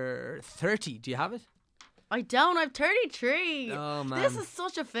 number 30. Do you have it? I don't. I have 33. Oh, man. This is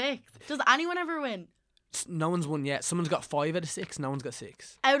such a fix. Does anyone ever win? No one's won yet. Someone's got 5 out of 6. No one's got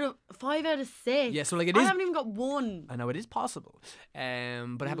 6. 5 out of 6? Yeah, so like it I is. haven't even got 1. I know it is possible. But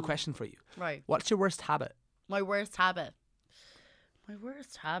I have a question for you. Right. What's your worst habit? My worst habit. I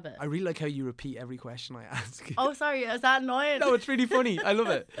really like how you repeat every question I ask. Oh, sorry. Is that annoying? No, it's really funny. I love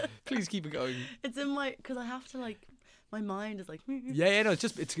it. Please keep it going. It's in my... Because I have to, like... My mind is like... Yeah, no, it's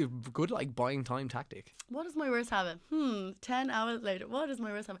a good, like, buying time tactic. What is my worst habit? 10 hours later. What is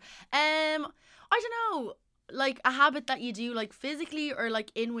my worst habit? I don't know. like a habit that you do like physically or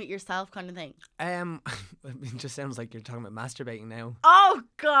like in with yourself kind of thing? It just sounds like you're talking about masturbating now. Oh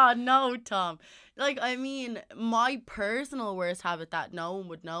God, no, Tom. Like, I mean, my personal worst habit that no one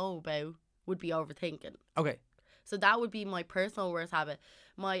would know about would be overthinking. Okay. So that would be my personal worst habit.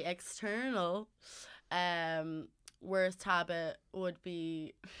 My external worst habit would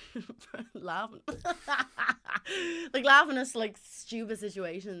be laughing. Like laughing at like stupid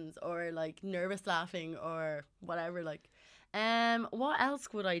situations or like nervous laughing or whatever. Like, what else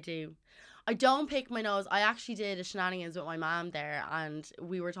would I do? I don't pick my nose. I actually did a shenanigans with my mom there, and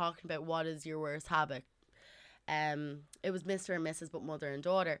we were talking about what is your worst habit. It was Mr. and Mrs. but mother and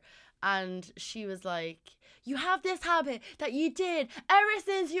daughter, and she was like, you have this habit that you did ever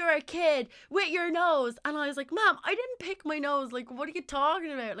since you were a kid with your nose. And I was like, Mom, I didn't pick my nose. Like, what are you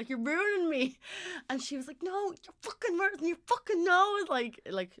talking about? Like, you're ruining me. And she was like, no, you're fucking worse than your fucking nose.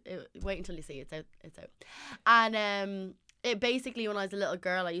 Wait until you see it. It's out. And it basically, when I was a little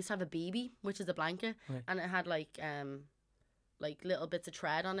girl, I used to have a BB, which is a blanket, right. And it had like little bits of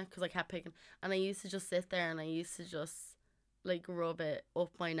thread on it because I kept picking, and I used to just sit there and I used to just like rub it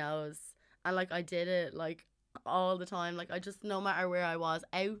up my nose, and like I did it like all the time, like I just, no matter where I was,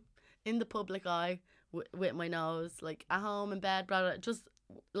 out in the public eye with my nose, like at home in bed, blah, blah, just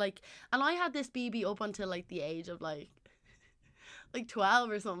like, and I had this BB up until like the age of like 12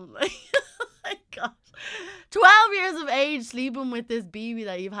 or something. Like, oh my gosh, 12 years of age sleeping with this BB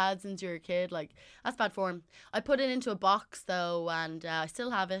that you've had since you were a kid, like that's bad form. I put it into a box though, and I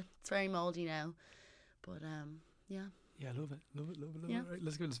still have it. It's very moldy now, but yeah. Yeah, I love it. Yeah. All right,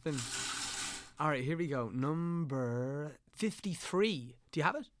 let's give it a spin. All right, here we go. Number 53. Do you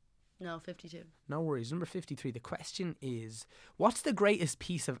have it? No, 52. No worries. Number 53. The question is, what's the greatest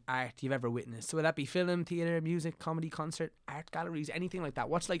piece of art you've ever witnessed? So would that be film, theatre, music, comedy, concert, art galleries, anything like that?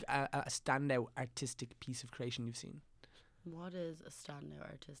 What's like a standout artistic piece of creation you've seen? What is a standout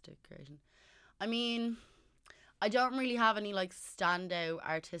artistic creation? I mean, I don't really have any like standout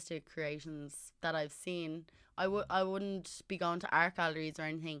artistic creations that I've seen. I wouldn't be going to art galleries or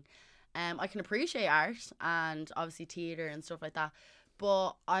anything. I can appreciate art and obviously theatre and stuff like that,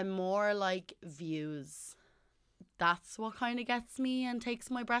 but I'm more like views. That's what kind of gets me and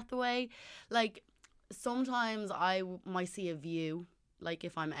takes my breath away. Like, sometimes I might see a view, like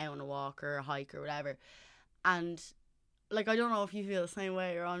if I'm out on a walk or a hike or whatever, and like, I don't know if you feel the same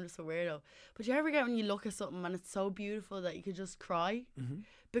way or I'm just a weirdo, but you ever get when you look at something and it's so beautiful that you could just cry? Mm-hmm.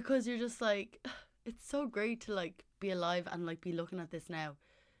 Because you're just like, it's so great to like be alive and like be looking at this now,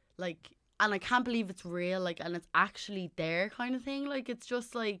 like, and I can't believe it's real, like, and it's actually there kind of thing. Like, it's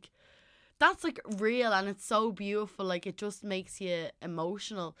just like, that's like real and it's so beautiful. Like, it just makes you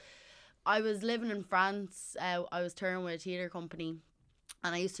emotional. I was living in France. I was touring with a theatre company,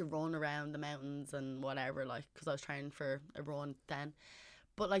 and I used to run around the mountains and whatever, like, because I was training for a run then.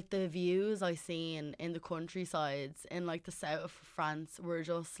 But like the views I seen in the countrysides in like the south of France were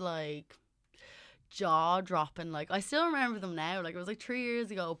just like jaw dropping. Like, I still remember them now, like it was like 3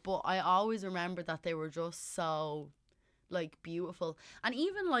 years ago, but I always remember that they were just so like beautiful. And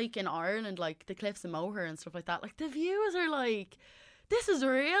even like in Ireland, like the cliffs of Moher and stuff like that, like the views are like, this is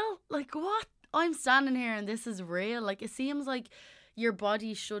real. Like, what? I'm standing here and this is real. Like, it seems like your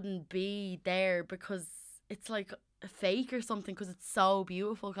body shouldn't be there because it's like fake or something, because it's so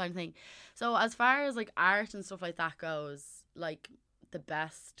beautiful kind of thing. So as far as like art and stuff like that goes, like the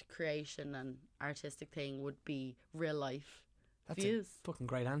best creation and artistic thing would be real life views. A fucking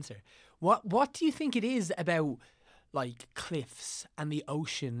great answer. What do you think it is about like cliffs and the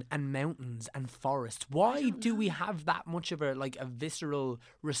ocean and mountains and forests? Why do we have that much of a visceral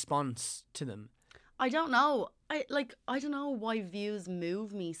response to them? I don't know. I don't know why views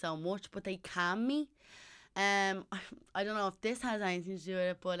move me so much, but they calm me. I don't know if this has anything to do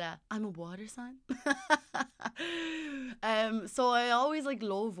with it, but I'm a water sign. So I always like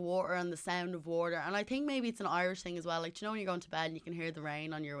love water and the sound of water, and I think maybe it's an Irish thing as well. Like, you know, when you're going to bed and you can hear the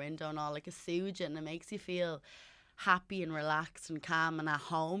rain on your window and all, like, it soothes you and it makes you feel happy and relaxed and calm and at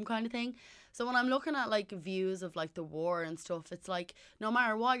home kind of thing. So when I'm looking at like views of like the war and stuff, it's like, no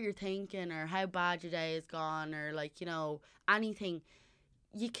matter what you're thinking or how bad your day is gone or like, you know, anything,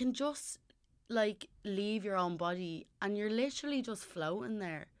 you can just like leave your own body and you're literally just floating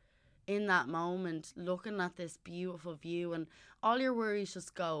there in that moment, looking at this beautiful view, and all your worries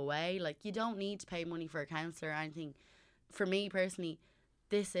just go away. Like, you don't need to pay money for a counsellor or anything. For me personally,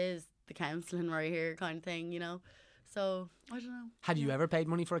 this is the counselling right here kind of thing, you know. So I don't know. Have you ever paid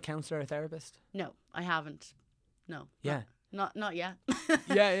money for a counsellor or a therapist? No, I haven't. No. Yeah. Not yet.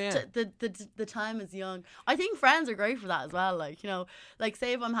 Yeah. The time is young. I think friends are great for that as well. Like, you know, like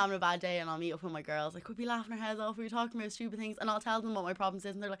say if I'm having a bad day and I'll meet up with my girls, like we'll be laughing our heads off, we'll be talking about stupid things, and I'll tell them what my problems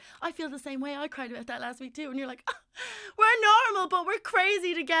is, and they're like, I feel the same way. I cried about that last week too, and you're like, we're normal, but we're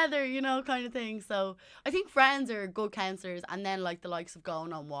crazy together, you know, kind of thing. So I think friends are good counsellors, and then like the likes of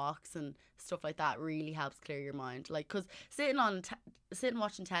going on walks and stuff like that really helps clear your mind. Like, because sitting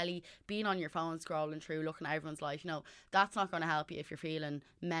watching telly, being on your phone, scrolling through, looking at everyone's life, you know, that's not going to help you if you're feeling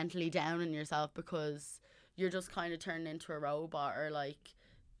mentally down on yourself, because you're just kind of turning into a robot, or like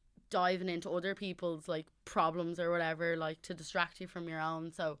diving into other people's like problems or whatever, like to distract you from your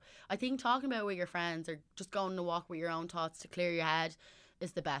own. So I think talking about it with your friends, or just going to walk with your own thoughts to clear your head,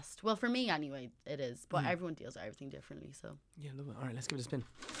 is the best. Well, for me anyway, it is, but everyone deals with everything differently. So Yeah, love it. All right, let's give it a spin.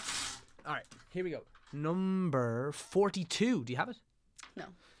 All right, here we go. Number 42. Do you have it? no.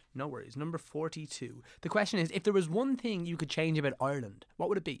 No worries. Number 42. The question is, if there was one thing you could change about Ireland, what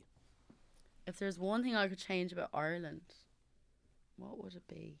would it be? If there's one thing I could change about Ireland, what would it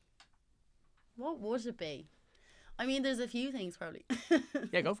be? What would it be? I mean, there's a few things probably.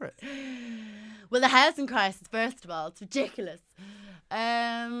 Yeah, go for it. Well, the housing crisis, first of all, it's ridiculous.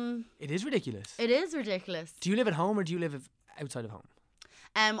 It is ridiculous. It is ridiculous. Do you live at home or do you live outside of home?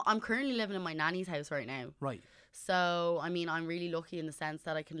 I'm currently living in my nanny's house right now. Right. So, I mean, I'm really lucky in the sense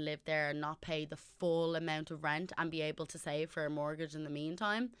that I can live there and not pay the full amount of rent and be able to save for a mortgage in the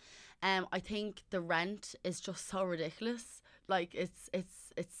meantime. I think the rent is just so ridiculous. Like, it's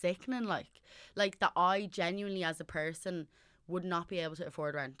sickening. Like that I genuinely, as a person, would not be able to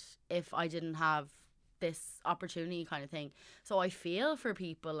afford rent if I didn't have this opportunity, kind of thing. So I feel for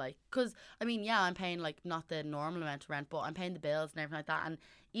people, like, because I mean, yeah, I'm paying like not the normal amount of rent, but I'm paying the bills and everything like that, and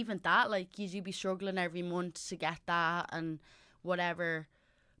even that, like, you'd be struggling every month to get that and whatever.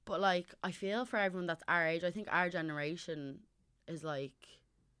 But like, I feel for everyone that's our age. I think our generation is like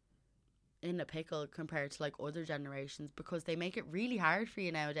in a pickle compared to like other generations, because they make it really hard for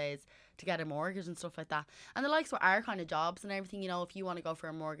you nowadays to get a mortgage and stuff like that. And the likes with our kind of jobs and everything, you know, if you want to go for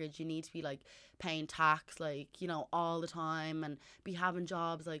a mortgage, you need to be like paying tax, like, you know, all the time, and be having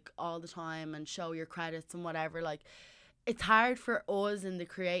jobs like all the time and show your credits and whatever. Like, it's hard for us in the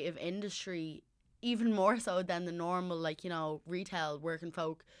creative industry, even more so than the normal, like, you know, retail working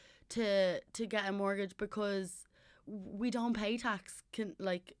folk, to get a mortgage, because we don't pay tax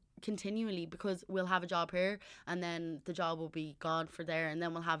continually, because we'll have a job here and then the job will be gone for there, and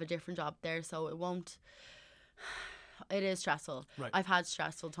then we'll have a different job there, so it is stressful. Right. I've had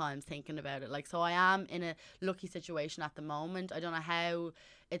stressful times thinking about it, like, so I am in a lucky situation at the moment. I don't know how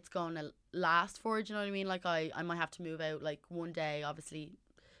it's going to last for, do you know what I mean? Like, I might have to move out like one day, obviously,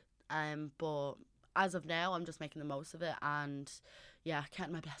 but as of now I'm just making the most of it, and yeah,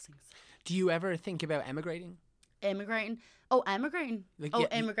 counting my blessings. Do you ever think about emigrating? Emigrating? Like, Oh, yeah,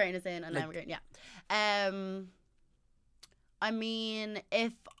 emigrating as in an like- emigrant, yeah. I mean,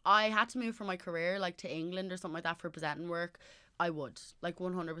 if I had to move for my career, like to England or something like that for presenting work, I would. Like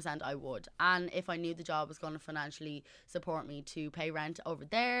 100% I would. And if I knew the job was going to financially support me to pay rent over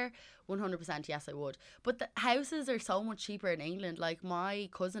there, 100% yes, I would. But the houses are so much cheaper in England. Like, my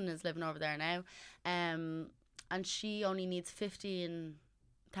cousin is living over there now, and she only needs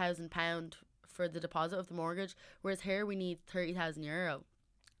 £15,000 for the deposit of the mortgage, whereas here we need €30,000.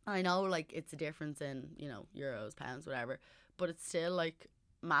 I know, like, it's a difference in, you know, euros, pounds, whatever, but it's still like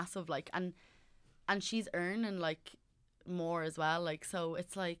massive, like, and she's earning like more as well, like, so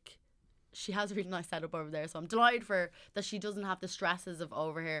it's like she has a really nice setup over there, so I'm delighted for that she doesn't have the stresses of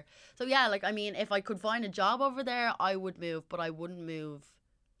over here. So yeah, like, I mean, if I could find a job over there, I would move, but I wouldn't move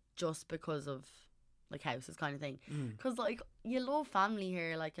just because of like houses, kind of thing, because like, you love family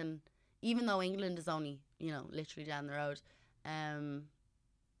here, like, and even though England is only, you know, literally down the road,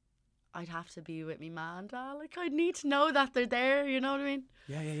 I'd have to be with me ma and dad. Like, I'd need to know that they're there, you know what I mean?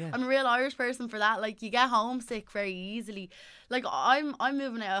 Yeah. I'm a real Irish person for that. Like, you get homesick very easily. Like, I'm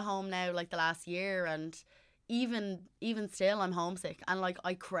moving out of home now, like, the last year, and even still I'm homesick, and like,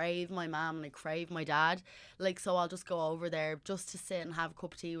 I crave my mum and I crave my dad, like, so I'll just go over there just to sit and have a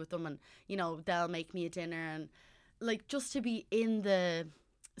cup of tea with them, and, you know, they'll make me a dinner, and like, just to be in the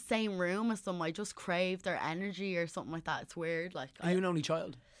same room as them, I just crave their energy or something like that. It's weird. Like, Are you an only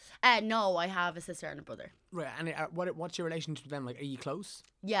child? No, I have a sister and a brother. Right, and what's your relationship with them? Like, are you close?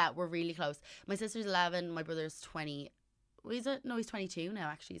 Yeah, we're really close. My sister's 11, my brother's 20. Well, is it? No, he's 22 now,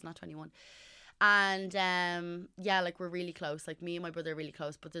 actually. He's not 21. And yeah, like we're really close. Like me and my brother are really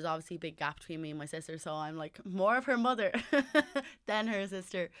close, but there's obviously a big gap between me and my sister, so I'm like more of her mother than her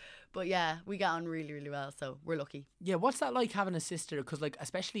sister. But yeah, we get on really, really well, so we're lucky. Yeah, what's that like having a sister? Because like,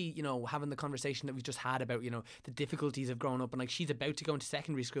 especially, you know, having the conversation that we just had about, you know, the difficulties of growing up, and like she's about to go into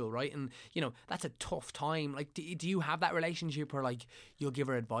secondary school, right? And you know, that's a tough time. Like, do you have that relationship where like you'll give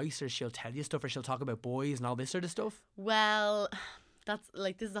her advice, or she'll tell you stuff, or she'll talk about boys and all this sort of stuff? Well, that's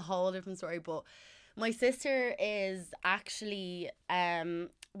like, this is a whole different story, but my sister is actually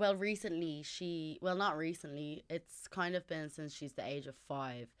well, recently not recently, it's kind of been since she's the age of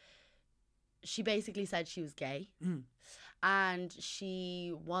 5. She basically said she was gay, and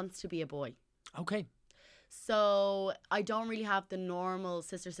she wants to be a boy. Okay. So I don't really have the normal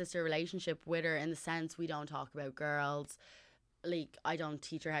sister relationship with her, in the sense we don't talk about girls. Like, I don't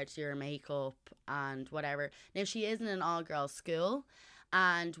teach her how to do her makeup and whatever. Now, she is in an all-girls school,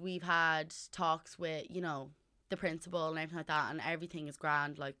 and we've had talks with, you know, the principal and everything like that, and everything is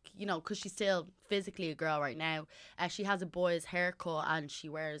grand, like, you know, because she's still physically a girl right now. She has a boy's haircut, and she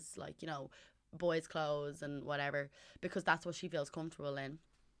wears, like, you know, boys' clothes and whatever, because that's what she feels comfortable in.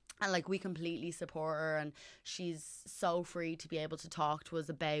 And like, we completely support her, and she's so free to be able to talk to us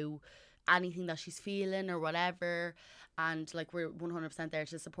about anything that she's feeling or whatever, and like, we're 100% there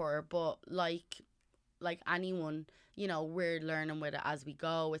to support her. But like anyone, you know, we're learning with it as we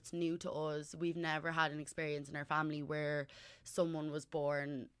go. It's new to us. We've never had an experience in our family where someone was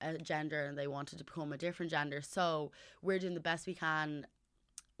born a gender and they wanted to become a different gender. So we're doing the best we can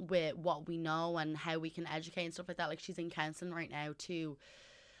with what we know and how we can educate and stuff like that. Like, she's in counselling right now to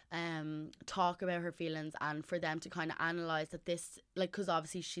talk about her feelings, and for them to kind of analyse that this, like, because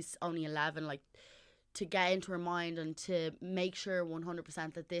obviously she's only 11, like, to get into her mind and to make sure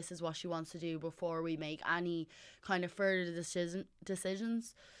 100% that this is what she wants to do before we make any kind of further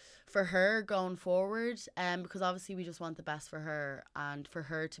decisions for her going forward. Because obviously we just want the best for her, and for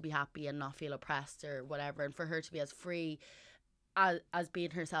her to be happy and not feel oppressed or whatever, and for her to be as free as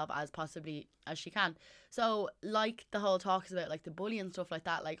being herself as possibly as she can. So like, the whole talk is about like the bullying and stuff like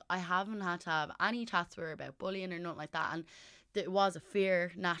that. Like, I haven't had to have any chats with her about bullying or nothing like that, and there was a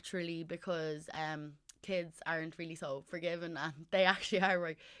fear naturally, because kids aren't really so forgiving, and they actually are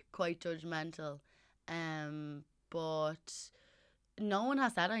like quite judgmental. But no one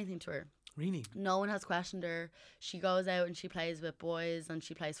has said anything to her. Really? No one has questioned her. She goes out and she plays with boys, and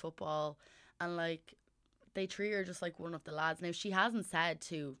she plays football, and like, they treat her just like one of the lads. Now, she hasn't said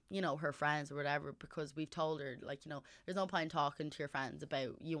to, you know, her friends or whatever, because we've told her, like, you know, there's no point talking to your friends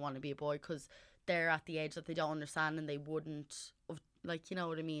about you want to be a boy, because they're at the age that they don't understand, and they wouldn't, like, you know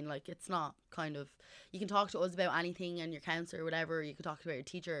what I mean? Like, it's not kind of, you can talk to us about anything and your counsellor or whatever, you can talk about your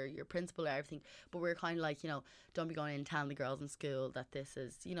teacher or your principal or everything, but we're kind of like, you know, don't be going in and telling the girls in school that this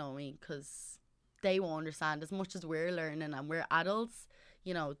is, you know what I mean? Because they won't understand as much as we're learning, and we're adults.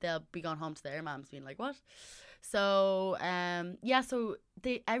 You know, they'll be going home to their moms being like, what? So yeah, so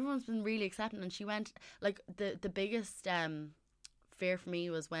everyone's been really accepting, and she went, like, the biggest fear for me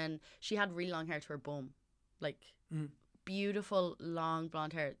was when she had really long hair to her bum, like beautiful long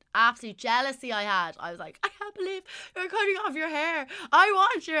blonde hair. Absolute jealousy I had. I was like, I can't believe you're cutting off your hair, I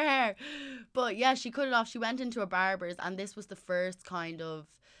want your hair. But yeah, she cut it off. She went into a barber's, and this was the first kind of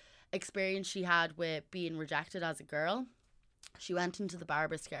experience she had with being rejected as a girl. She went into the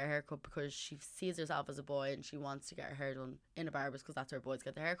barber's to get her haircut because she sees herself as a boy, and she wants to get her hair done in a barber's because that's where boys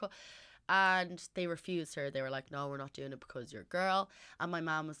get their haircut. And they refused her. They were like, no, we're not doing it because you're a girl. And my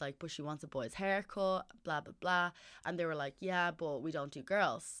mom was like, but she wants a boy's haircut, blah, blah, blah. And they were like, yeah, but we don't do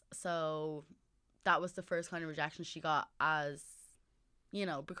girls. So that was the first kind of rejection she got, as, you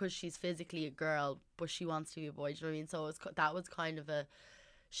know, because she's physically a girl, but she wants to be a boy. Do you know what I mean? So that was kind of a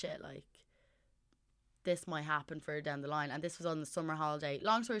shit, like, this might happen further down the line. And this was on the summer holiday.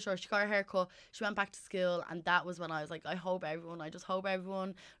 Long story short, she got her hair cut, she went back to school, and that was when I was like, I just hope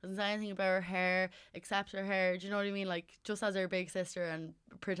everyone doesn't say anything about her hair, accept her hair, do you know what I mean? Like, just as her big sister and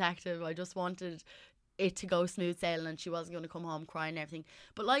protective, I just wanted it to go smooth sailing, and she wasn't going to come home crying and everything.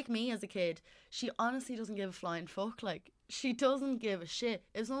 But like me as a kid, she honestly doesn't give a flying fuck. Like, she doesn't give a shit.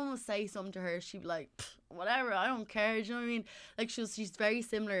 If someone would say something to her, she'd be like, whatever, I don't care, do you know what I mean? Like, she's very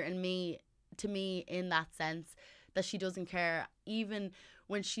similar to me in that sense, that she doesn't care, even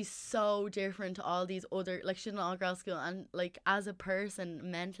when she's so different to all these other, like, she's in an all-girls school, and like, as a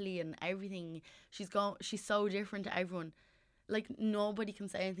person mentally and everything, she's so different to everyone. Like, nobody can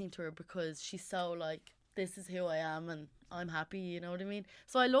say anything to her because she's so like, this is who I am and I'm happy, you know what I mean?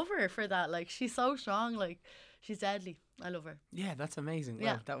 So I love her for that. Like, she's so strong, like, she's deadly. I love her. Yeah, that's amazing.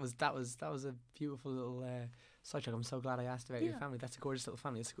 Yeah. Wow, that was a beautiful little Sidetrack, I'm so glad I asked about your Yeah. family. That's a gorgeous little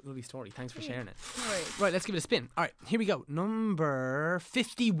family. It's a lovely story. Thanks for sharing it. No worries. Right, let's give it a spin. All right, here we go. Number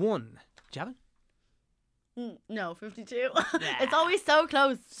 51. Do you have it? No, 52. It's always so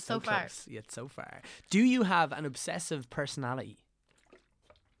close. So far. Close. Yet so far. Do you have an obsessive personality?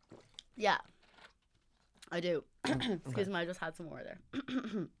 Yeah. I do. Excuse me, I just had some more there.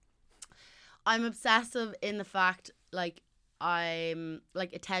 I'm obsessive in the fact, like, I'm,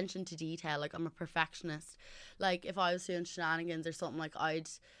 like, attention to detail. Like, I'm a perfectionist. Like, if I was doing shenanigans or something, like,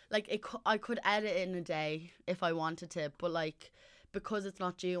 I could edit it in a day if I wanted to. But, like, because it's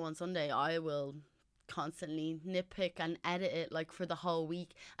not due on Sunday, I will constantly nitpick and edit it, like, for the whole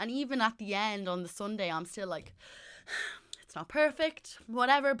week. And even at the end on the Sunday, I'm still like, it's not perfect,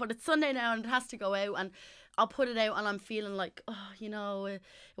 whatever, but it's Sunday now and it has to go out, and I'll put it out and I'm feeling like, oh, it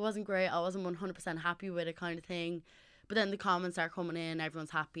wasn't great, I wasn't 100% happy with it, kind of thing. But then the comments are coming in,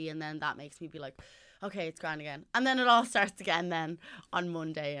 everyone's happy, and then that makes me be like, okay, it's grand again. And then it all starts again then on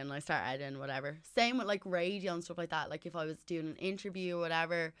Monday, and I start editing, whatever. Same with, like, radio and stuff like that. Like, if I was doing an interview or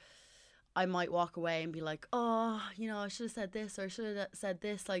whatever, I might walk away and be like, oh, I should have said this, or I should have said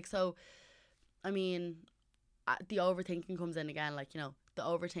this. Like, so, I mean, the overthinking comes in again, like, the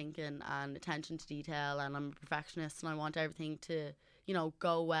overthinking and attention to detail, and I'm a perfectionist and I want everything to,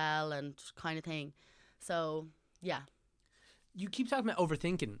 go well and kind of thing. So, yeah. You keep talking about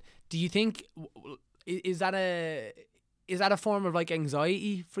overthinking. Do you think, is that a form of, like,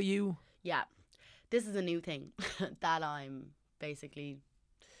 anxiety for you? Yeah. This is a new thing that I'm basically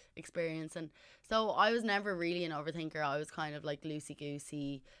experiencing. So I was never really an overthinker. I was kind of like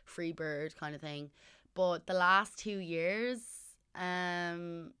loosey-goosey, free bird kind of thing. But the last 2 years,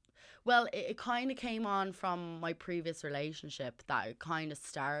 well, it kind of came on from my previous relationship that it kind of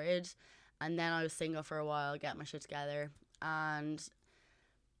started. And then I was single for a while, get my shit together. And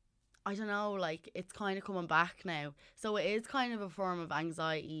I don't know, like, it's kind of coming back now. So it is kind of a form of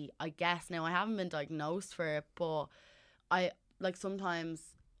anxiety, I guess. Now, I haven't been diagnosed for it, but I, like, sometimes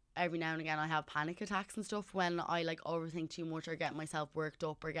every now and again I have panic attacks and stuff when I, like, overthink too much or get myself worked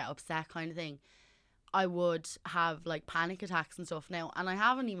up or get upset kind of thing. I would have, like, panic attacks and stuff now, and I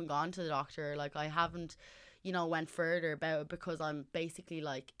haven't even gone to the doctor. Like, I haven't, went further about it, because I'm basically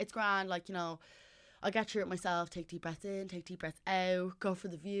like, it's grand, like, I'll get through it myself, take deep breaths in, take deep breaths out, go for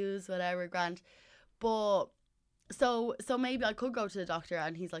the views, whatever, grand. But so maybe I could go to the doctor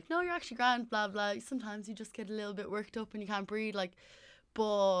and he's like, no, you're actually grand, blah blah, sometimes you just get a little bit worked up and you can't breathe, like.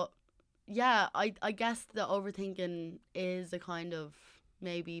 But yeah, I guess the overthinking is a kind of,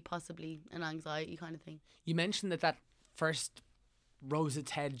 maybe possibly an anxiety kind of thing. You mentioned that first rose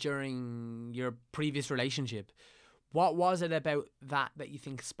its head during your previous relationship. What was it about that you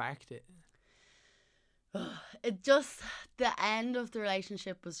think sparked it? It just, the end of the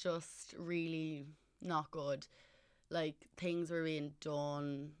relationship was just really not good. Like, things were being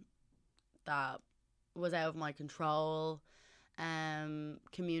done that was out of my control.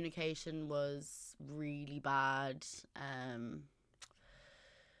 Communication was really bad.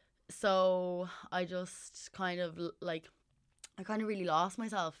 So I just kind of, like, I kind of really lost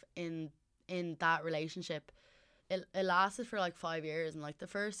myself in that relationship. It lasted for like 5 years, and like the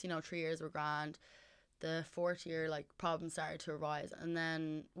first 3 years were grand. The fourth year, like, problems started to arise, and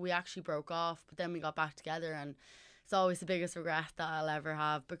then we actually broke off, but then we got back together, and it's always the biggest regret that I'll ever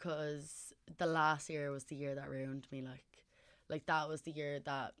have, because the last year was the year that ruined me. Like that was the year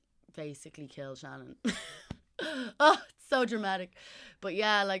that basically killed Shannon. Oh, it's so dramatic. But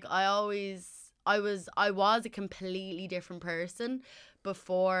yeah, like, I was a completely different person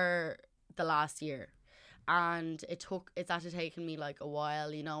before the last year. And it's actually taken me like a while,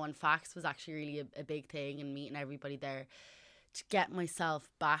 and fax was actually really a big thing, and meeting everybody there to get myself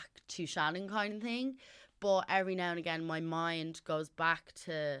back to Shannon kind of thing. But every now and again, my mind goes back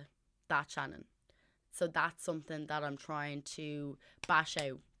to that Shannon. So that's something that I'm trying to bash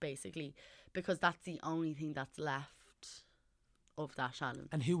out, basically, because that's the only thing that's left of that Shannon.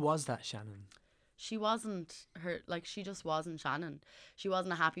 And who was that Shannon? She wasn't she just wasn't Shannon. She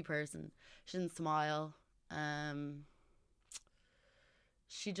wasn't a happy person. She didn't smile.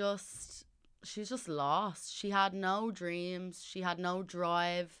 She was just lost. She had no dreams. She had no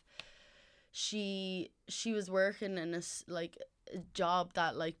drive. She was working in a job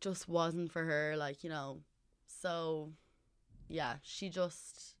that, like, just wasn't for her, like, so yeah, she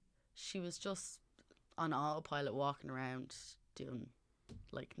was just on autopilot, walking around doing,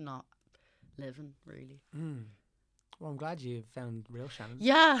 like, not living really. Well, I'm glad you found real Shannon.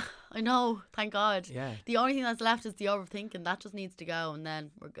 Yeah, I know. Thank God. Yeah. The only thing that's left is the overthinking. That just needs to go, and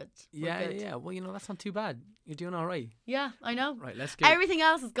then we're good. We're Yeah, good. yeah. Well, that's not too bad. You're doing all right. Yeah, I know. Right, let's get. Everything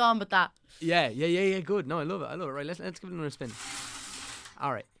else is gone, but that. Yeah. Good. No, I love it. Right, let's give it another spin.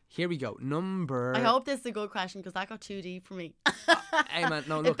 All right, here we go. Number. I hope this is a good question because that got too deep for me. Hey man,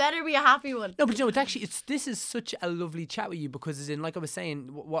 no, It look. better be a happy one. No, but it's actually this is such a lovely chat with you because as in, like I was saying,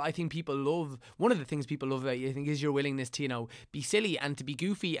 what I think people love, one of the things people love about you, I think, is your willingness to be silly and to be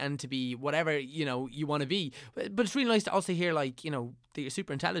goofy and to be whatever you want to be. But it's really nice to also hear that you're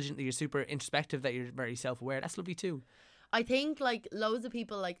super intelligent, that you're super introspective, that you're very self-aware. That's lovely too. I think like loads of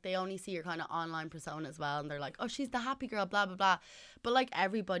people, like, they only see your kind of online persona as well, and they're like, oh, she's the happy girl, blah blah blah. But like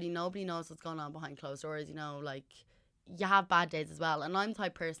everybody, nobody knows what's going on behind closed doors. Like, you have bad days as well. And I'm the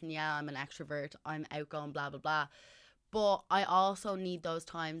type of person, yeah, I'm an extrovert, I'm outgoing, blah blah blah, but I also need those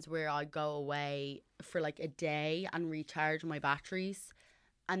times where I go away for like a day and recharge my batteries,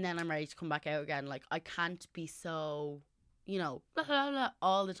 and then I'm ready to come back out again. Like, I can't be so blah, blah, blah,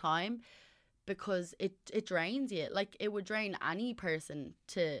 all the time, because it drains you. Like, it would drain any person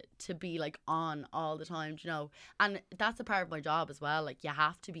to be like on all the time, and that's a part of my job as well. Like, you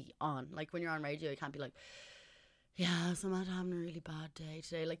have to be on. Like, when you're on radio, you can't be like, yeah, so I'm having a really bad day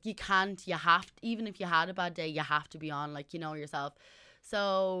today. Like, you can't. You have to, even if you had a bad day, you have to be on, like, yourself.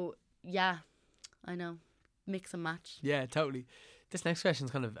 So yeah, I know, mix and match. Yeah, totally. This next question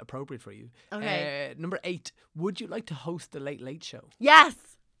is kind of appropriate for you. Okay. Number 8, would you like to host the Late Late Show? Yes.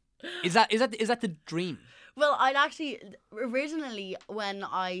 Is that the dream? Well, I'd actually, originally, when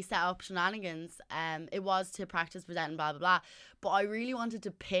I set up Shenanigans, it was to practice presenting, blah blah blah, but I really wanted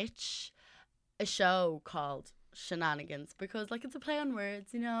to pitch a show called Shenanigans because, like, it's a play on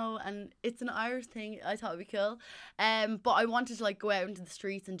words, and it's an Irish thing. I thought it'd be cool. But I wanted to, like, go out into the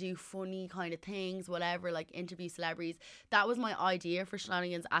streets and do funny kind of things, whatever, like interview celebrities. That was my idea for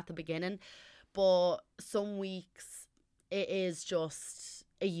Shenanigans at the beginning. But some weeks it is just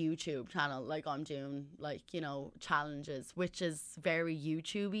a YouTube channel, like I'm doing, like, challenges, which is very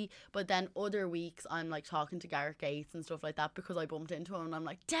YouTubey. But then other weeks I'm like talking to Gareth Gates and stuff like that because I bumped into him and I'm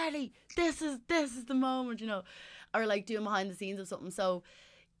like, Daddy, this is the moment, or like doing behind the scenes of something. So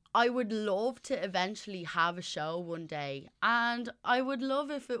I would love to eventually have a show one day, and I would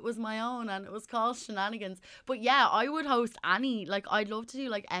love if it was my own and it was called Shenanigans. But yeah, I would host any, like, I'd love to do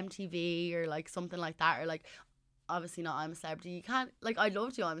like MTV or like something like that, or like, obviously not I'm a Celebrity. You can't, like, I'd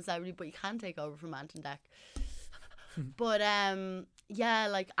love to I'm a Celebrity, but you can't take over from Ant and Dec. But yeah,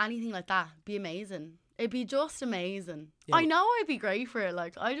 like anything like that be amazing. It'd be just amazing. Yeah. I know I'd be great for it.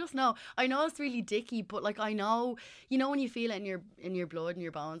 Like, I just know. I know it's really dicky, but like, I know, when you feel it in your blood and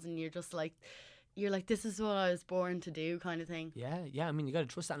your bones, and you're just like, this is what I was born to do, kind of thing. Yeah. I mean, you got to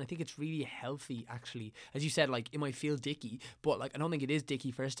trust that, and I think it's really healthy, actually. As you said, like, it might feel dicky, but like, I don't think it is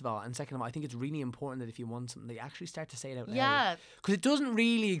dicky, first of all, and second of all, I think it's really important that if you want something, that you actually start to say it out loud. Yeah. Because it doesn't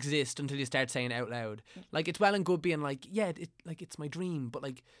really exist until you start saying it out loud. Like, it's well and good being like, yeah, it's my dream, but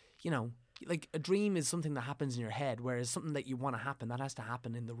like, like, a dream is something that happens in your head, whereas something that you want to happen, that has to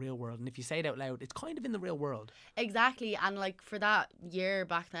happen in the real world. And if you say it out loud, it's kind of in the real world. Exactly. And like, for that year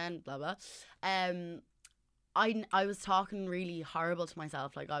back then, blah blah, I was talking really horrible to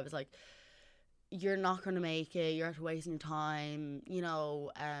myself. Like, I was like, you're not going to make it, you're wasting your time, you're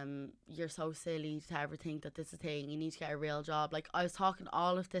so silly to ever think that this is a thing, you need to get a real job. Like, I was talking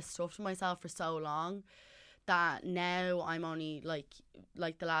all of this stuff to myself for so long that now I'm only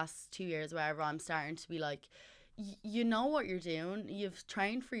like the last 2 years, wherever, I'm starting to be like, you know what you're doing, you've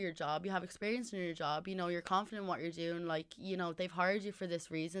trained for your job, you have experience in your job, you're confident in what you're doing, like, they've hired you for this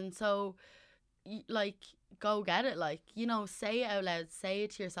reason, so like, go get it. Like, say it out loud, say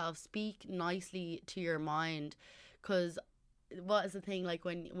it to yourself, speak nicely to your mind, because what is the thing, like,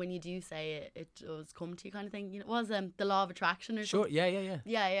 when you do say it, it does come to you, kind of thing. It was the law of attraction or something. Sure.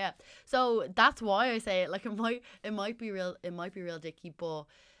 Yeah. So that's why I say it. Like, it might be real dicky, but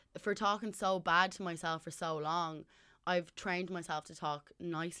for talking so bad to myself for so long, I've trained myself to talk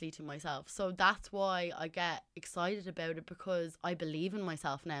nicely to myself. So that's why I get excited about it, because I believe in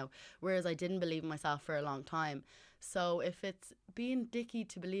myself now, whereas I didn't believe in myself for a long time. So if it's being dicky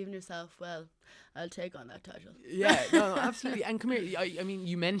to believe in yourself, well, I'll take on that title. Yeah, no, absolutely. And come here, I mean,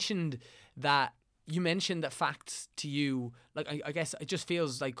 you mentioned that facts to you, like, I guess it just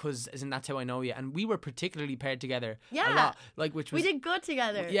feels like, because as in that's how I know you, and we were particularly paired together a lot, like, which was, we did good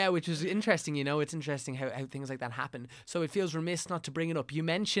together. Yeah, which was interesting. It's interesting how things like that happen. So it feels remiss not to bring it up. You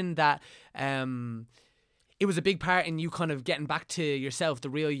mentioned that it was a big part in you kind of getting back to yourself, the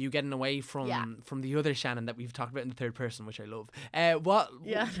real you, getting away from the other Shannon that we've talked about in the third person, which I love.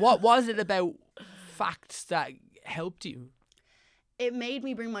 What was it about facts that helped you? It made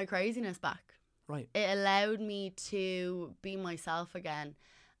me bring my craziness back. Right. It allowed me to be myself again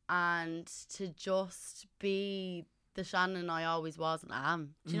and to just be the Shannon I always was and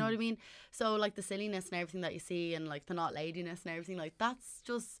am. Do you know what I mean? So like the silliness and everything that you see and like the not ladiness and everything, like that's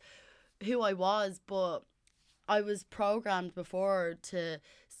just who I was. But I was programmed before to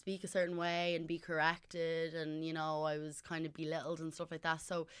speak a certain way and be corrected, and you know, I was kind of belittled and stuff like that.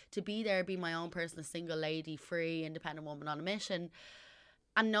 So to be there, be my own person, a single lady, free, independent woman on a mission,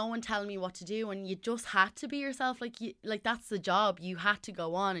 and no one telling me what to do, and you just had to be yourself. Like that's the job. You had to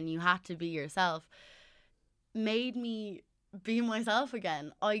go on and you had to be yourself. Made me be myself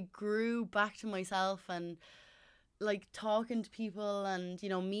again. I grew back to myself, and like talking to people and, you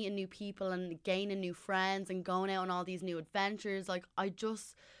know, meeting new people and gaining new friends and going out on all these new adventures. Like it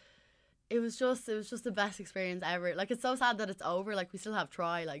was just the best experience ever. Like it's so sad that it's over. Like we still have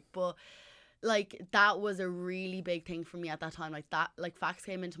Try, like, but like that was a really big thing for me at that time. Like that, like Facts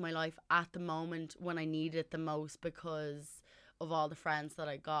came into my life at the moment when I needed it the most because of all the friends that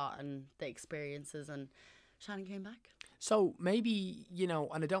I got and the experiences, and Shannon came back. So maybe, you know,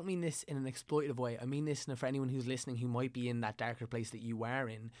 and I don't mean this in an exploitative way, I mean this for anyone who's listening who might be in that darker place that you were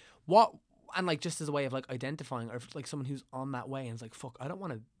in. And like just as a way of like identifying, or if, like someone who's on that way and is like, fuck, I don't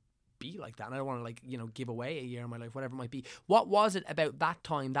want to be like that, and I don't want to, like, you know, give away a year of my life, whatever it might be. What was it about that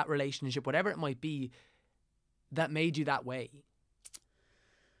time, that relationship, whatever it might be, that made you that way?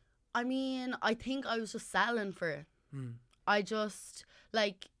 I mean, I think I was just settling for it. I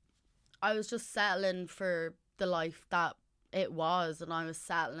was just settling for the life that it was, and I was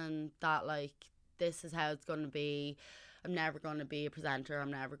settling that, like, this is how it's going to be. I'm never going to be a presenter.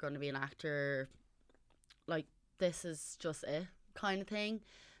 I'm never going to be an actor. Like, this is just it kind of thing.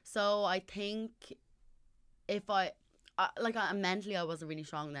 So I think if mentally I wasn't really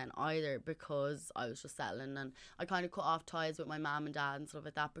strong then either, because I was just settling, and I kind of cut off ties with my mum and dad and stuff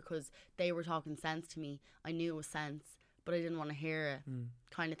like that because they were talking sense to me. I knew it was sense, but I didn't want to hear it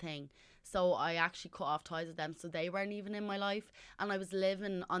kind of thing. So I actually cut off ties with them, so they weren't even in my life. And I was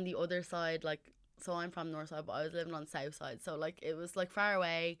living on the other side, like, so I'm from North Side, but I was living on South Side, so like it was like far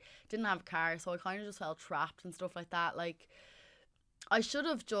away, didn't have a car, so I kind of just felt trapped and stuff like that. Like, I should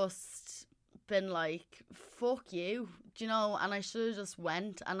have just been like, fuck you, do you know, and I should have just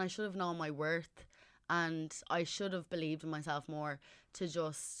went, and I should have known my worth, and I should have believed in myself more to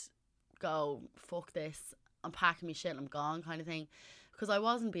just go, fuck this, I'm packing my shit and I'm gone kind of thing, because I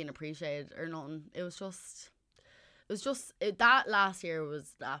wasn't being appreciated or nothing. That last year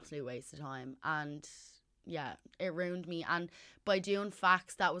was an absolute waste of time, and yeah, it ruined me. And by doing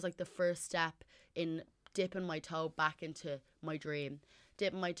Facts, that was like the first step in dipping my toe back into my dream,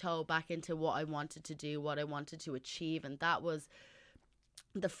 dipping my toe back into what I wanted to do, what I wanted to achieve, and that was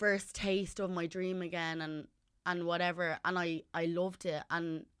the first taste of my dream again, and whatever, and I loved it,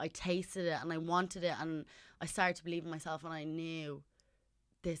 and I tasted it, and I wanted it, and I started to believe in myself, and I knew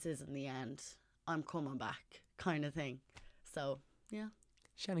this isn't the end, I'm coming back kind of thing. So yeah.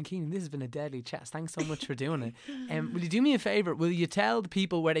 Shannon Keenan, this has been a deadly chat. Thanks so much for doing it. Will you do me a favour? Will you tell the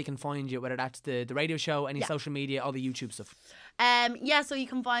people where they can find you, whether that's the radio show, any social media, all the YouTube stuff? So you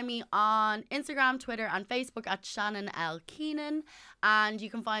can find me on Instagram, Twitter and Facebook at Shannon L. Keenan, and you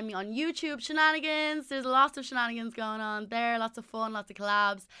can find me on YouTube, Shenanigans. There's lots of shenanigans going on there, lots of fun, lots of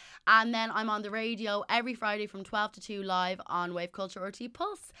collabs. And then I'm on the radio every Friday from 12 to 2 live on Wave Culture RT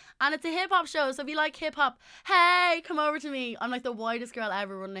Pulse, and it's a hip hop show, so if you like hip hop, hey, come over to me. I'm like the whitest girl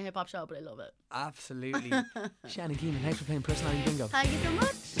ever running a hip hop show, but I love it. Absolutely. Shannon Keenan, thanks for playing Personality Bingo. Thank you so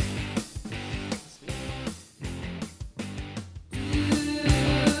much.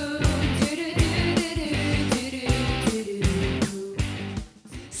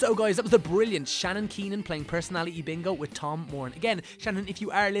 So guys, that was the brilliant Shannon Keenan playing Personality Bingo with Tom Moran. Again, Shannon, if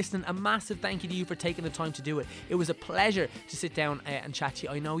you are listening, a massive thank you to you for taking the time to do it. It was a pleasure to sit down and chat to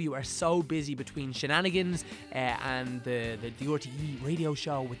you. I know you are so busy between Shenanigans and the RTE radio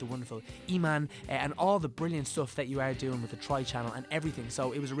show with the wonderful E-Man and all the brilliant stuff that you are doing with the Try channel and everything.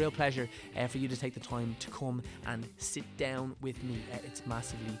 So it was a real pleasure for you to take the time to come and sit down with me. It's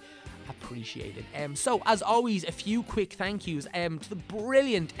massively appreciated. So as always, a few quick thank yous to the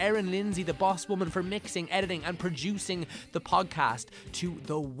brilliant Erin Lindsay, the boss woman, for mixing, editing and producing the podcast, to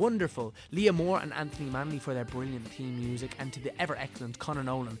the wonderful Leah Moore and Anthony Manley for their brilliant theme music, and to the ever excellent Conor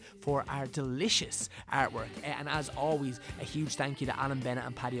Nolan for our delicious artwork, and as always, a huge thank you to Alan Bennett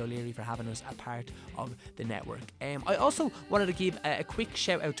and Paddy O'Leary for having us a part of the network. I also wanted to give a quick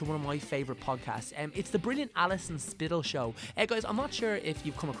shout out to one of my favourite podcasts. It's the brilliant Alison Spittle Show. Guys, I'm not sure if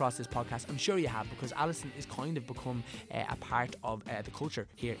you've come across this podcast. I'm sure you have, because Alison is kind of become a part of the culture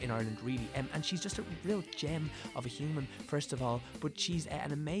here in Ireland, really. And she's just a real gem of a human, first of all, but she's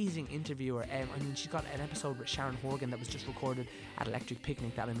an amazing interviewer. I mean, she's got an episode with Sharon Horgan that was just recorded at Electric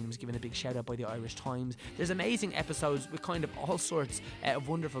Picnic that, I mean, was given a big shout out by the Irish Times. There's amazing episodes with kind of all sorts of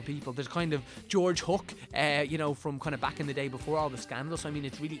wonderful people. There's kind of George Hook, you know, from kind of back in the day before all the scandals. So I mean,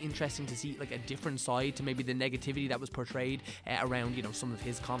 it's really interesting to see like a different side to maybe the negativity that was portrayed around, you know, some of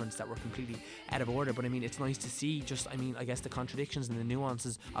his comments that were completely out of order. But I mean, it's nice to see just, I mean, I guess the contradictions and the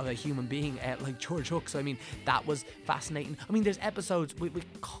nuances of a human being like George Hook. So I mean, that was fascinating. I mean, there's episodes with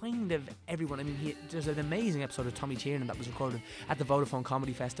kind of everyone. I mean, there's an amazing episode of Tommy Tiernan that was recorded at the Vodafone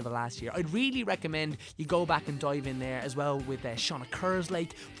Comedy Festival last year. I'd really recommend you go back and dive in there as well with Shauna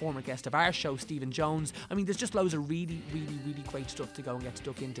Kerslake, former guest of our show, Stephen Jones. I mean, there's just loads of really great stuff to go and get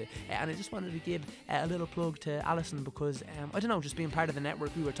stuck into. And I just wanted to give a little plug to Alison because, I don't know, just being part of the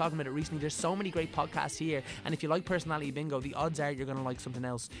network, we were talking about it recently, there's so many great podcasts here, and if you like Personality Bingo, the odds are you're going to like something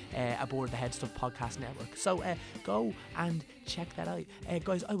else aboard the Head Stuff Podcast Network. So go and check that out.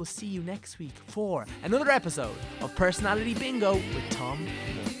 Guys, I will see you next week for another episode of Personality Bingo with Tom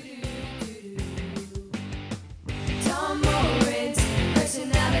Moran. Tom Moran's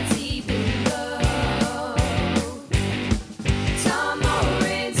Personality